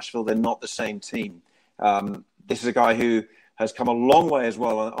field for Nashville, they're not the same team. This is a guy who has come a long way as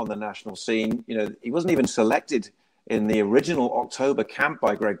well on the national scene. He wasn't even selected in the original October camp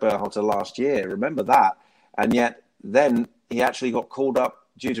by Greg Berhalter last year. Remember that. And yet then he actually got called up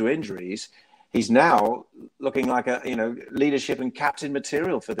due to injuries. He's now looking like a, leadership and captain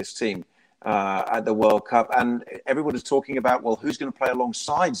material for this team at the World Cup. And everybody's talking about, well, who's going to play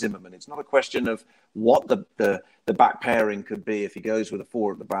alongside Zimmerman? It's not a question of what the back pairing could be if he goes with a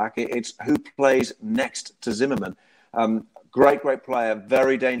four at the back. It's who plays next to Zimmerman. Great player,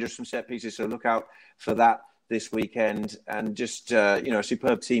 very dangerous from set pieces. So look out for that this weekend, and just a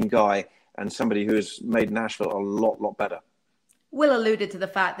superb team guy and somebody who has made Nashville a lot better. Will alluded to the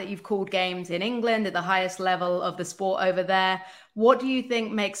fact that you've called games in England at the highest level of the sport over there. What do you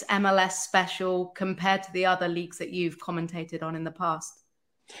think makes MLS special compared to the other leagues that you've commentated on in the past?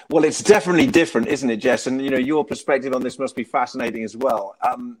 Well, it's definitely different, isn't it, Jess? And your perspective on this must be fascinating as well.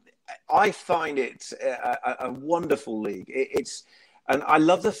 I find it a wonderful league. And I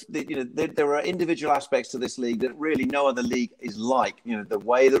love there are individual aspects to this league that really no other league is like. The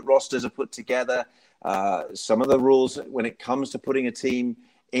way that rosters are put together, some of the rules when it comes to putting a team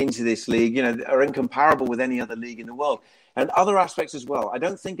into this league, are incomparable with any other league in the world. And other aspects as well. I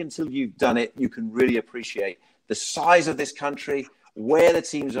don't think until you've done it, you can really appreciate the size of this country, where the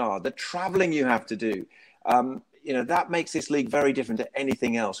teams are, the traveling you have to do. That makes this league very different to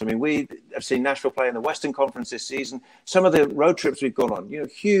anything else. I mean, we have seen Nashville play in the Western Conference this season. Some of the road trips we've gone on,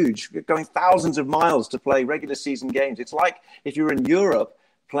 huge, going thousands of miles to play regular season games. It's like if you're in Europe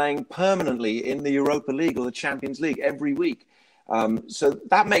playing permanently in the Europa League or the Champions League every week. So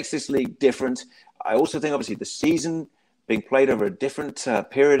that makes this league different. I also think, obviously, the season being played over a different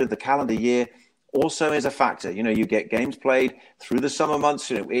period of the calendar year also is a factor. You get games played through the summer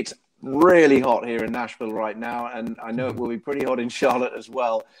months. It's really hot here in Nashville right now, and I know it will be pretty hot in Charlotte as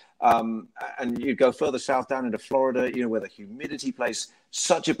well. And you go further south down into Florida, where the humidity plays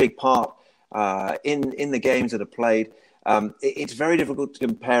such a big part in the games that are played. It's very difficult to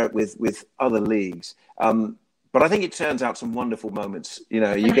compare it with other leagues. But I think it turns out some wonderful moments. You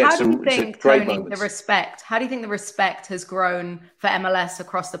get some great moments. How do you think the respect has grown for MLS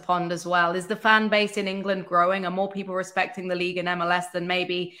across the pond as well? Is the fan base in England growing? Are more people respecting the league in MLS than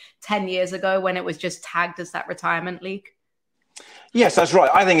maybe 10 years ago when it was just tagged as that retirement league? Yes, that's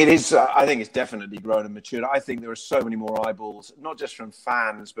right. I think it is. I think it's definitely grown and matured. I think there are so many more eyeballs, not just from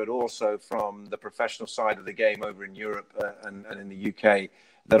fans, but also from the professional side of the game over in Europe and in the UK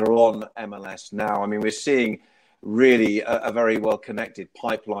that are on MLS now. I mean, we're seeing really a very well-connected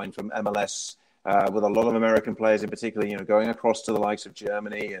pipeline from MLS with a lot of American players in particular, going across to the likes of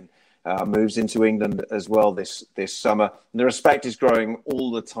Germany and moves into England as well this summer. And the respect is growing all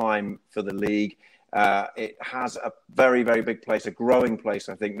the time for the league. It has a very, very big place, a growing place,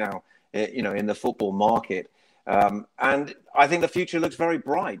 I think now, in the football market. And I think the future looks very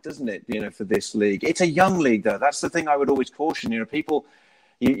bright, doesn't it, for this league. It's a young league, though. That's the thing I would always caution, people.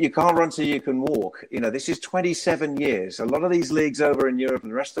 You can't run till you can walk. This is 27 years. A lot of these leagues over in Europe and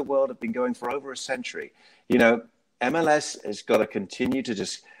the rest of the world have been going for over a century. MLS has got to continue to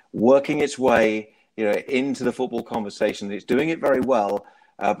just working its way, into the football conversation. It's doing it very well,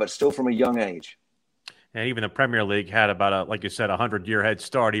 but still from a young age. And even the Premier League had about like you said, 100-year head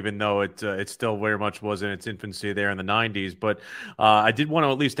start, even though it still very much was in its infancy there in the 90s. But I did want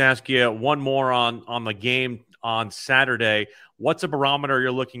to at least ask you one more on the game on Saturday. What's a barometer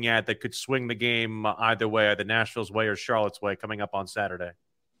you're looking at that could swing the game either way, either Nashville's way or Charlotte's way, coming up on Saturday?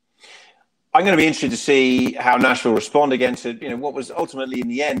 I'm going to be interested to see how Nashville respond against it. What was ultimately in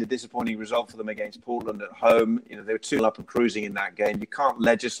the end a disappointing result for them against Portland at home. They were 2-0 up and cruising in that game. You can't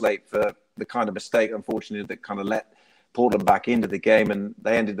legislate for the kind of mistake, unfortunately, that kind of let Portland back into the game, and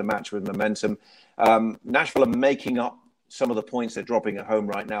they ended the match with momentum. Nashville are making up some of the points they're dropping at home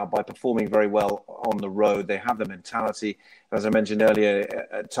right now by performing very well on the road. They have the mentality. As I mentioned earlier,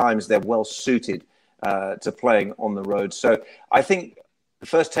 at times they're well suited to playing on the road. So I think the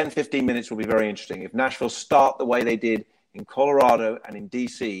first 10, 15 minutes will be very interesting. If Nashville start the way they did in Colorado and in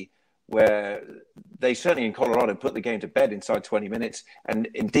DC, where they certainly in Colorado put the game to bed inside 20 minutes, and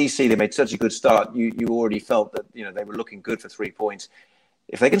in DC they made such a good start, you already felt that they were looking good for 3 points.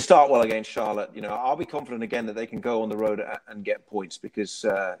 if they can start well against Charlotte, I'll be confident again that they can go on the road and get points, because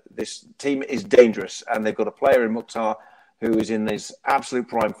this team is dangerous, and they've got a player in Mukhtar who is in this absolute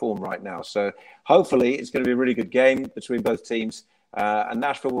prime form right now. So hopefully it's going to be a really good game between both teams, and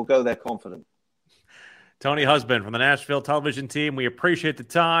Nashville will go there confident. Tony Husband from the Nashville television team, we appreciate the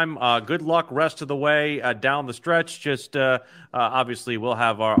time. Good luck rest of the way down the stretch. Just obviously we'll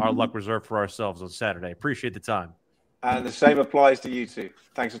have our luck reserved for ourselves on Saturday. Appreciate the time. And the same applies to you too.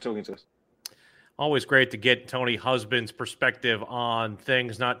 Thanks for talking to us. Always great to get Tony Husband's perspective on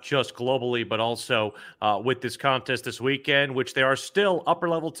things, not just globally, but also with this contest this weekend, which there are still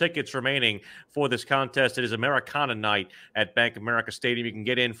upper-level tickets remaining for this contest. It is Americana night at Bank of America Stadium. You can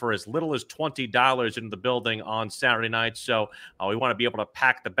get in for as little as $20 into the building on Saturday night. So we want to be able to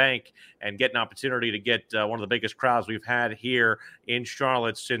pack the bank and get an opportunity to get one of the biggest crowds we've had here in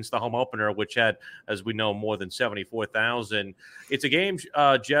Charlotte since the home opener, which had, as we know, more than 74,000. It's a game,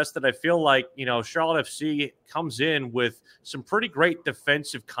 Jess, that I feel like, Charlotte FC comes in with some pretty great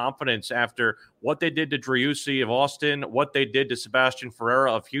defensive confidence after what they did to Driussi of Austin, what they did to Sebastian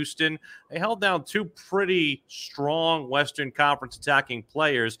Ferreira of Houston. They held down two pretty strong Western Conference attacking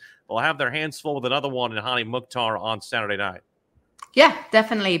players. They'll have their hands full with another one in Hani Mukhtar on Saturday night. Yeah,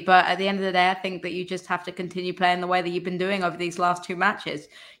 definitely. But at the end of the day, I think that you just have to continue playing the way that you've been doing over these last two matches.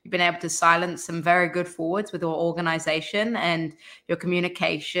 You've been able to silence some very good forwards with your organization and your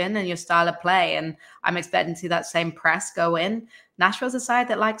communication and your style of play. And I'm expecting to see that same press go in. Nashville's a side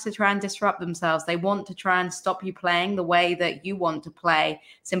that likes to try and disrupt themselves. They want to try and stop you playing the way that you want to play.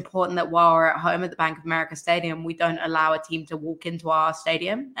 It's important that while we're at home at the Bank of America Stadium, we don't allow a team to walk into our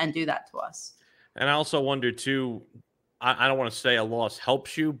stadium and do that to us. And I also wonder, too, I don't want to say a loss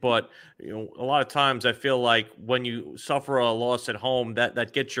helps you, but a lot of times I feel like when you suffer a loss at home,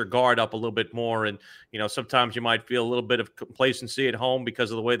 that gets your guard up a little bit more. And, sometimes you might feel a little bit of complacency at home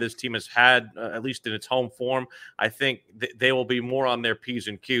because of the way this team has had, at least in its home form. I think they will be more on their P's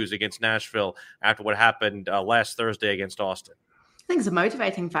and Q's against Nashville after what happened last Thursday against Austin. I think it's a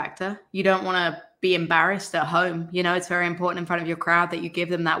motivating factor. You don't want to be embarrassed at home. It's very important in front of your crowd that you give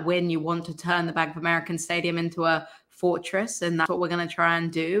them that win. You want to turn the Bank of America Stadium into a fortress, and that's what we're going to try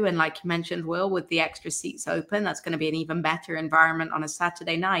and do. And like you mentioned, Will, with the extra seats open, that's going to be an even better environment on a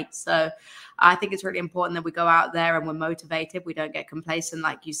Saturday night. So I think it's really important that we go out there and we're motivated. We don't get complacent,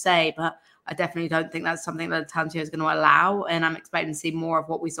 like you say, but I definitely don't think that's something that Atalanta is going to allow. And I'm expecting to see more of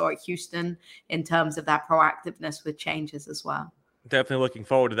what we saw at Houston in terms of that proactiveness with changes as well. Definitely looking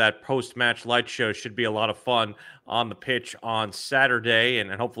forward to that post-match light show. Should be a lot of fun on the pitch on Saturday,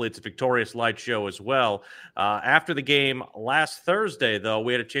 and hopefully it's a victorious light show as well. After the game last Thursday, though,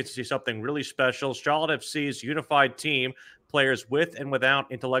 we had a chance to see something really special. Charlotte FC's unified team, players with and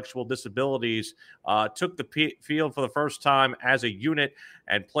without intellectual disabilities, took the field for the first time as a unit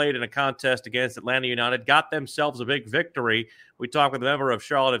and played in a contest against Atlanta United, got themselves a big victory. We talked with a member of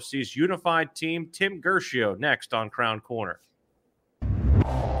Charlotte FC's unified team, Tim Guercio, next on Crown Corner.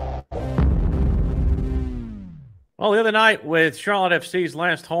 Well, the other night with Charlotte FC's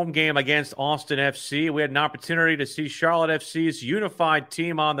last home game against Austin FC, we had an opportunity to see Charlotte FC's unified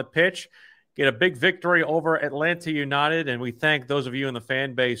team on the pitch get a big victory over Atlanta United, and we thank those of you in the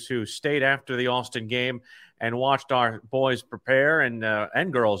fan base who stayed after the Austin game and watched our boys prepare,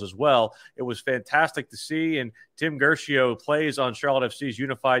 and girls as well. It was fantastic to see, and Tim Guercio plays on Charlotte FC's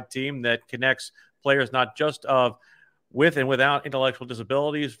unified team that connects players not just of with and without intellectual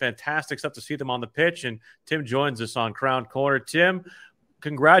disabilities. Fantastic stuff to see them on the pitch. And Tim joins us on Crown Corner. Tim,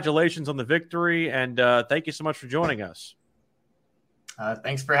 congratulations on the victory, and thank you so much for joining us.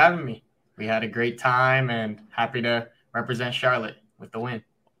 Thanks for having me. We had a great time and happy to represent Charlotte with the win.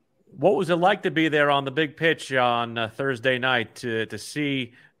 What was it like to be there on the big pitch on Thursday night to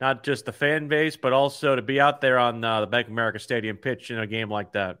see not just the fan base, but also to be out there on the Bank of America Stadium pitch in a game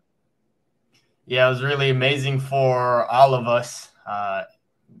like that? Yeah, it was really amazing for all of us,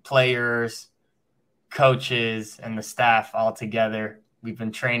 players, coaches, and the staff all together. We've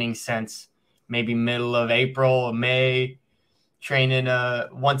been training since maybe middle of April or May, training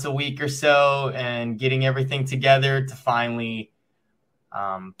once a week or so and getting everything together to finally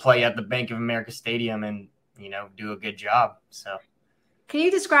play at the Bank of America Stadium and, do a good job. So. Can you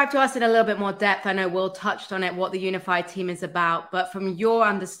describe to us in a little bit more depth? I know Will touched on it, what the unified team is about, but from your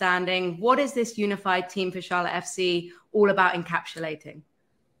understanding, what is this unified team for Charlotte FC all about encapsulating?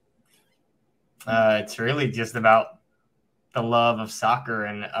 It's really just about the love of soccer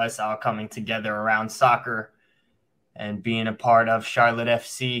and us all coming together around soccer and being a part of Charlotte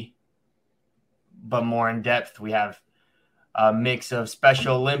FC. But more in depth, we have a mix of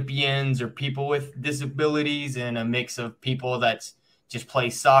Special Olympians or people with disabilities and a mix of people that's just play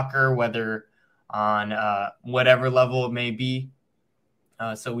soccer, whether on whatever level it may be.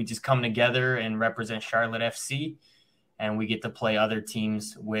 So we just come together and represent Charlotte FC, and we get to play other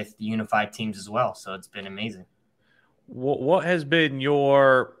teams with the unified teams as well. So it's been amazing. What has been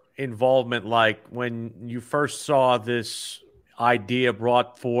your involvement like when you first saw this idea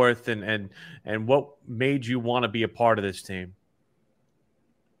brought forth, and what made you want to be a part of this team?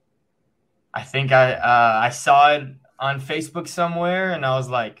 I think I saw it on Facebook somewhere, and I was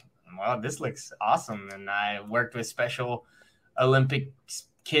like, wow, this looks awesome. And I worked with Special Olympics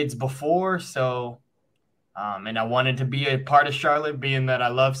kids before, so and I wanted to be a part of Charlotte, being that I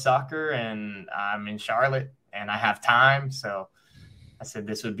love soccer and I'm in Charlotte and I have time. So I said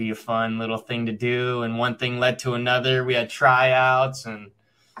this would be a fun little thing to do, and one thing led to another. We had tryouts and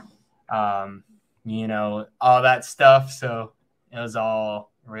all that stuff. So it was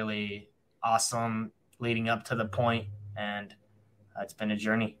all really awesome leading up to the point, and it's been a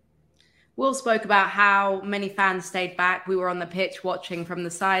journey. Will spoke about how many fans stayed back. We were on the pitch watching from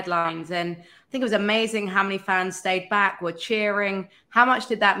the sidelines, and I think it was amazing how many fans stayed back, were cheering. How much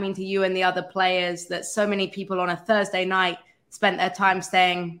did that mean to you and the other players that so many people on a Thursday night spent their time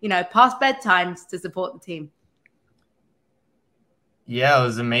staying, past bedtimes to support the team? Yeah, it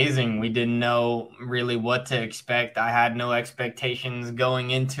was amazing. We didn't know really what to expect. I had no expectations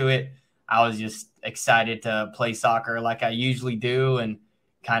going into it. I was just excited to play soccer like I usually do, and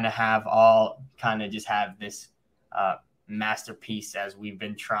kind of have this masterpiece as we've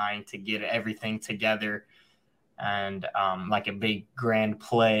been trying to get everything together, and like a big grand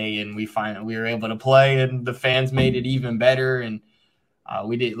play. And we were able to play, and the fans made it even better. And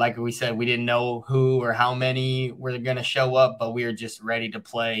we didn't know who or how many were going to show up, but we were just ready to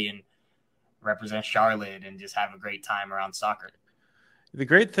play and represent Charlotte and just have a great time around soccer. The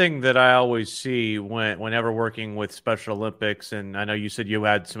great thing that I always see whenever working with Special Olympics, and I know you said you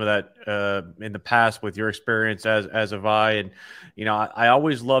had some of that in the past with your experience, as have I, and I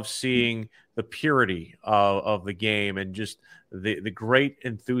always love seeing the purity of the game and just the great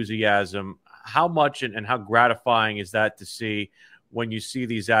enthusiasm. How much and how gratifying is that to see when you see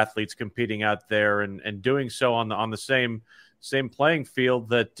these athletes competing out there and doing so on the same playing field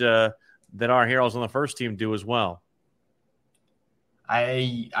that our heroes on the first team do as well?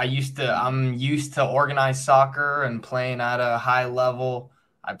 I'm used to organized soccer and playing at a high level.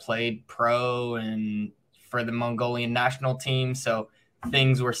 I played pro and for the Mongolian national team, so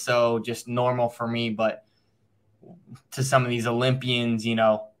things were so just normal for me. But to some of these Olympians,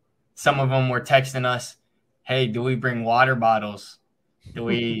 some of them were texting us, "Hey, do we bring water bottles? Do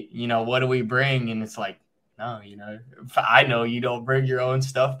we, what do we bring?" And it's like, no, I know you don't bring your own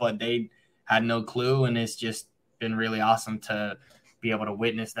stuff, but they had no clue. And it's just been really awesome to be able to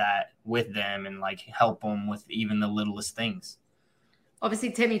witness that with them and help them with even the littlest things.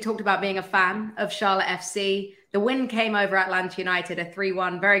 Obviously, Tim, you talked about being a fan of Charlotte FC. The win came over Atlanta United, a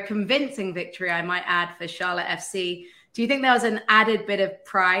 3-1, very convincing victory, I might add, for Charlotte FC. Do you think there was an added bit of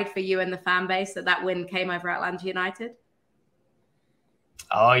pride for you and the fan base that win came over Atlanta United?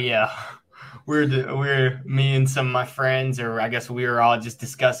 Oh yeah, we're me and some of my friends, or I guess we were all just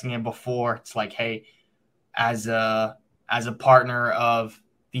discussing it before. It's like, hey, as a partner of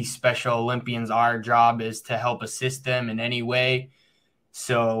these Special Olympians, our job is to help assist them in any way.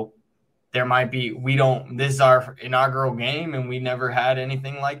 So there might be, this is our inaugural game and we never had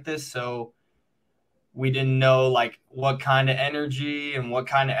anything like this. So we didn't know what kind of energy and what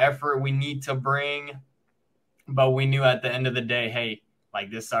kind of effort we need to bring. But we knew at the end of the day, hey,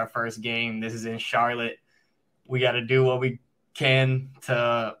 this is our first game. This is in Charlotte. We got to do what we can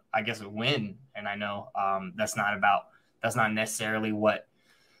to, I guess, win. And I know that's not necessarily what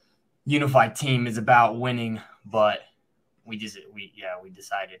unified team is about, winning, but we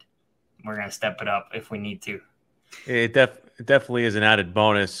decided we're going to step it up if we need to. It definitely is an added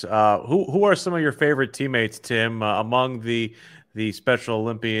bonus. Who are some of your favorite teammates, Tim, among the Special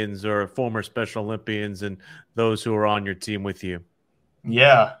Olympians or former Special Olympians and those who are on your team with you?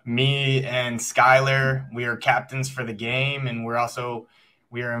 Yeah, me and Skylar, we are captains for the game, and we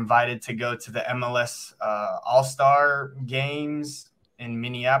are invited to go to the MLS All-Star games in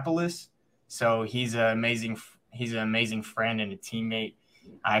Minneapolis. So he's an amazing friend and a teammate.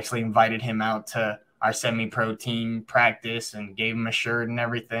 I actually invited him out to our semi-pro team practice and gave him a shirt and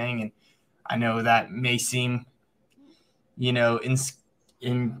everything. And I know that may seem,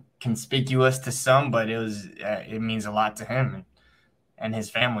 inconspicuous to some, but it means a lot to him and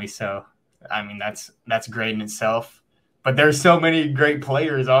his family. So, I mean, that's great in itself. But there's so many great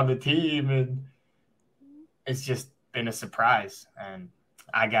players on the team, and it's just been a surprise. And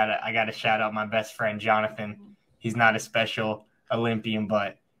I gotta shout out my best friend Jonathan. He's not a Special Olympian,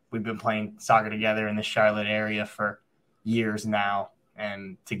 but we've been playing soccer together in the Charlotte area for years now.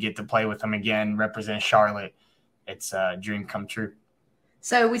 And to get to play with him again, represent Charlotte, it's a dream come true.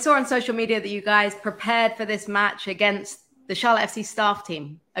 So we saw on social media that you guys prepared for this match against the Charlotte FC staff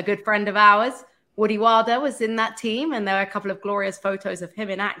team. A good friend of ours, Woody Wilder, was in that team, and there are a couple of glorious photos of him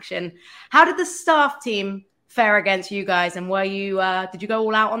in action. How did the staff team fare against you guys? And were you did you go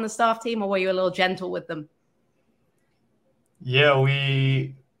all out on the staff team, or were you a little gentle with them? Yeah,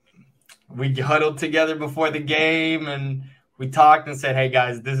 we huddled together before the game, and we talked and said, hey,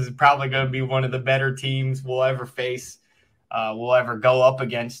 guys, this is probably going to be one of the better teams we'll ever face, we'll ever go up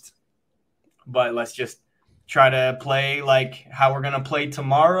against. But let's just try to play like how we're going to play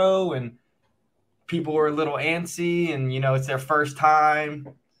tomorrow. And people were a little antsy, and, it's their first time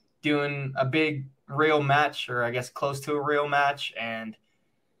doing a big real match, or I guess close to a real match. And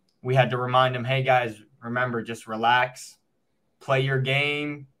we had to remind them, hey, guys, remember, just relax, play your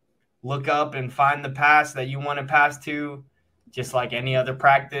game, look up and find the pass that you want to pass to, just like any other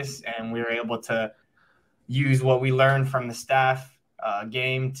practice. And we were able to use what we learned from the staff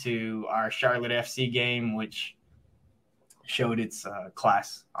game to our Charlotte FC game, which showed its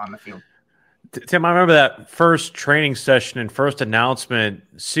class on the field. Tim, I remember that first training session and first announcement,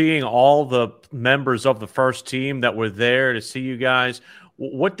 seeing all the members of the first team that were there to see you guys.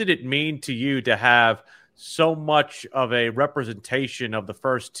 What did it mean to you to have so much of a representation of the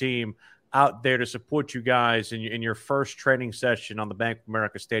first team out there to support you guys in your first training session on the Bank of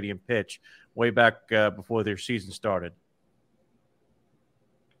America Stadium pitch way back before their season started?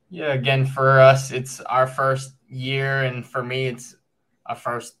 Yeah, again, for us, it's our first year, and for me, it's a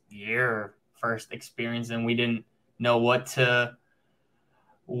first year, first experience, and we didn't know what to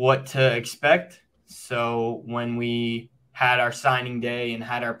expect. So when we had our signing day and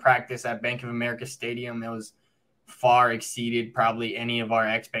had our practice at Bank of America Stadium, it was far exceeded probably any of our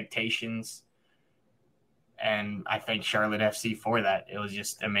expectations. And I thank Charlotte FC for that. It was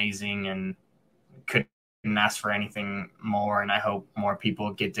just amazing and couldn't ask for anything more. And I hope more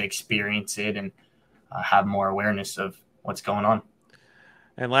people get to experience it and have more awareness of what's going on.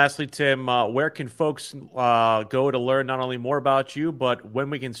 And lastly, Tim, where can folks go to learn not only more about you, but when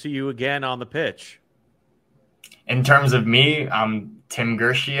we can see you again on the pitch? In terms of me, I'm Tim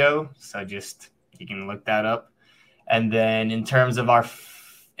Gershio, so just you can look that up. And then in terms of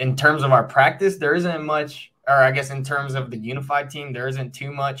our practice, there isn't much, or I guess in terms of the unified team, there isn't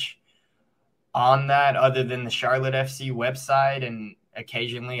too much on that other than the Charlotte FC website, and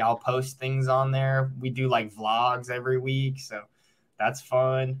occasionally I'll post things on there. We do like vlogs every week, so that's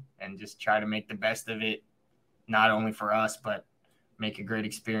fun, and just try to make the best of it, not only for us, but make a great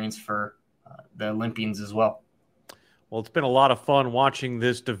experience for the Olympians as well. Well, it's been a lot of fun watching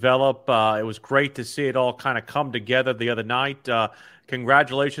this develop. It was great to see it all kind of come together the other night.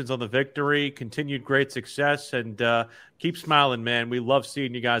 Congratulations on the victory, continued great success, and keep smiling, man. We love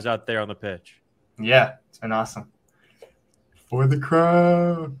seeing you guys out there on the pitch. Yeah, it's been awesome. For the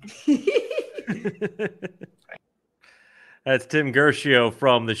crowd. That's Tim Gershio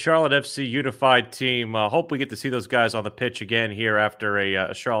from the Charlotte FC Unified team. Hope we get to see those guys on the pitch again here after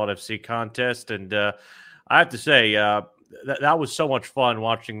a Charlotte FC contest. And I have to say, that was so much fun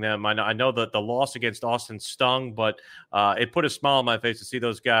watching them. I know that the loss against Austin stung, but it put a smile on my face to see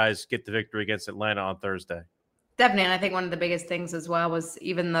those guys get the victory against Atlanta on Thursday. Definitely. And I think one of the biggest things as well was,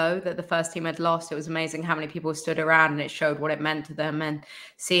 even though that the first team had lost, it was amazing how many people stood around, and it showed what it meant to them. And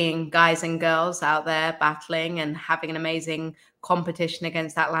seeing guys and girls out there battling and having an amazing competition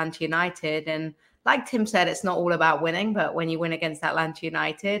against Atlanta United. And like Tim said, it's not all about winning, but when you win against Atlanta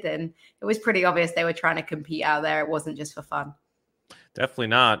United, and it was pretty obvious they were trying to compete out there. It wasn't just for fun. Definitely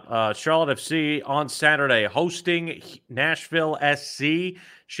not. Charlotte FC on Saturday hosting Nashville SC.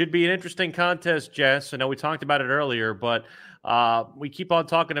 Should be an interesting contest, Jess. I know we talked about it earlier, but we keep on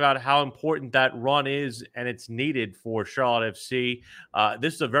talking about how important that run is, and it's needed for Charlotte FC.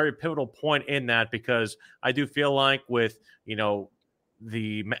 This is a very pivotal point in that, because I do feel like with,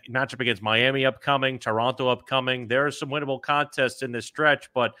 the matchup against Miami upcoming, Toronto upcoming, there are some winnable contests in this stretch,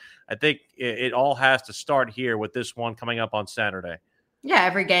 but I think it all has to start here with this one coming up on Saturday. Yeah,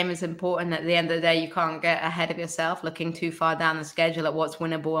 every game is important. At the end of the day, you can't get ahead of yourself looking too far down the schedule at what's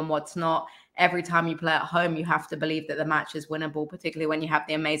winnable and what's not. Every time you play at home, you have to believe that the match is winnable, particularly when you have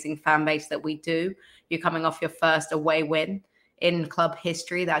the amazing fan base that we do. You're coming off your first away win in club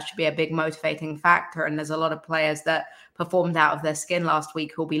history. That should be a big motivating factor. And there's a lot of players that performed out of their skin last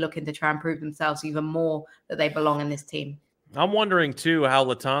week who'll be looking to try and prove themselves even more that they belong in this team. I'm wondering, too, how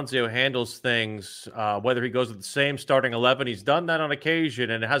Lattanzio handles things, whether he goes with the same starting 11. He's done that on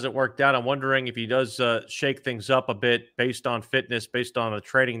occasion, and it hasn't worked out. I'm wondering if he does shake things up a bit based on fitness, based on the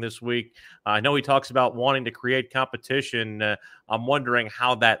training this week. I know he talks about wanting to create competition. I'm wondering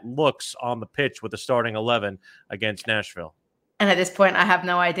how that looks on the pitch with the starting 11 against Nashville. And at this point, I have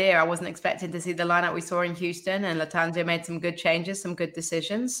no idea. I wasn't expecting to see the lineup we saw in Houston, and Lattanzio made some good changes, some good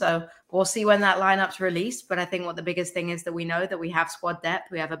decisions. So we'll see when that lineup's released. But I think what the biggest thing is that we know that we have squad depth,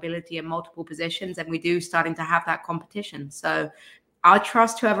 we have ability in multiple positions, and we do starting to have that competition. So I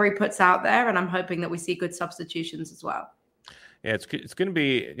trust whoever he puts out there, and I'm hoping that we see good substitutions as well. Yeah, it's going to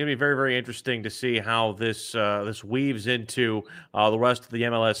be very, very interesting to see how this weaves into the rest of the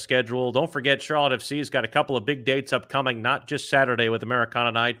MLS schedule. Don't forget, Charlotte FC has got a couple of big dates upcoming, not just Saturday with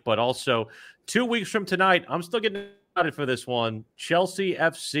Americana Night, but also 2 weeks from tonight. I'm still getting excited for this one. Chelsea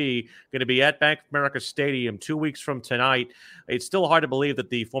FC going to be at Bank of America Stadium 2 weeks from tonight. It's still hard to believe that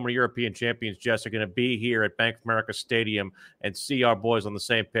the former European champions, Jess, are going to be here at Bank of America Stadium and see our boys on the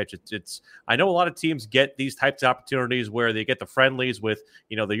same pitch. It's I know a lot of teams get these types of opportunities where they get the friendlies with,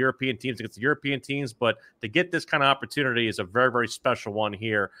 the European teams against the European teams, but to get this kind of opportunity is a very, very special one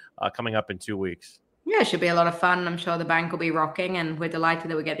here coming up in 2 weeks. Yeah, it should be a lot of fun. I'm sure the bank will be rocking, and we're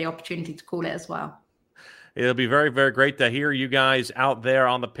delighted that we get the opportunity to call it as well. It'll be very, very great to hear you guys out there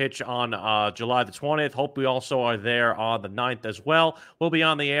on the pitch on July the 20th. Hope we also are there on the 9th as well. We'll be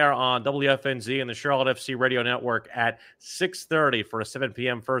on the air on WFNZ and the Charlotte FC Radio Network at 6:30 for a 7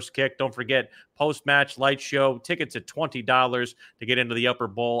 p.m. first kick. Don't forget, post-match light show. Tickets at $20 to get into the upper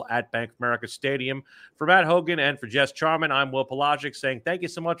bowl at Bank of America Stadium. For Matt Hogan and for Jess Charman, I'm Will Pelagic saying thank you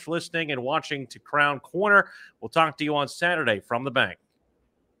so much for listening and watching to Crown Corner. We'll talk to you on Saturday from the bank.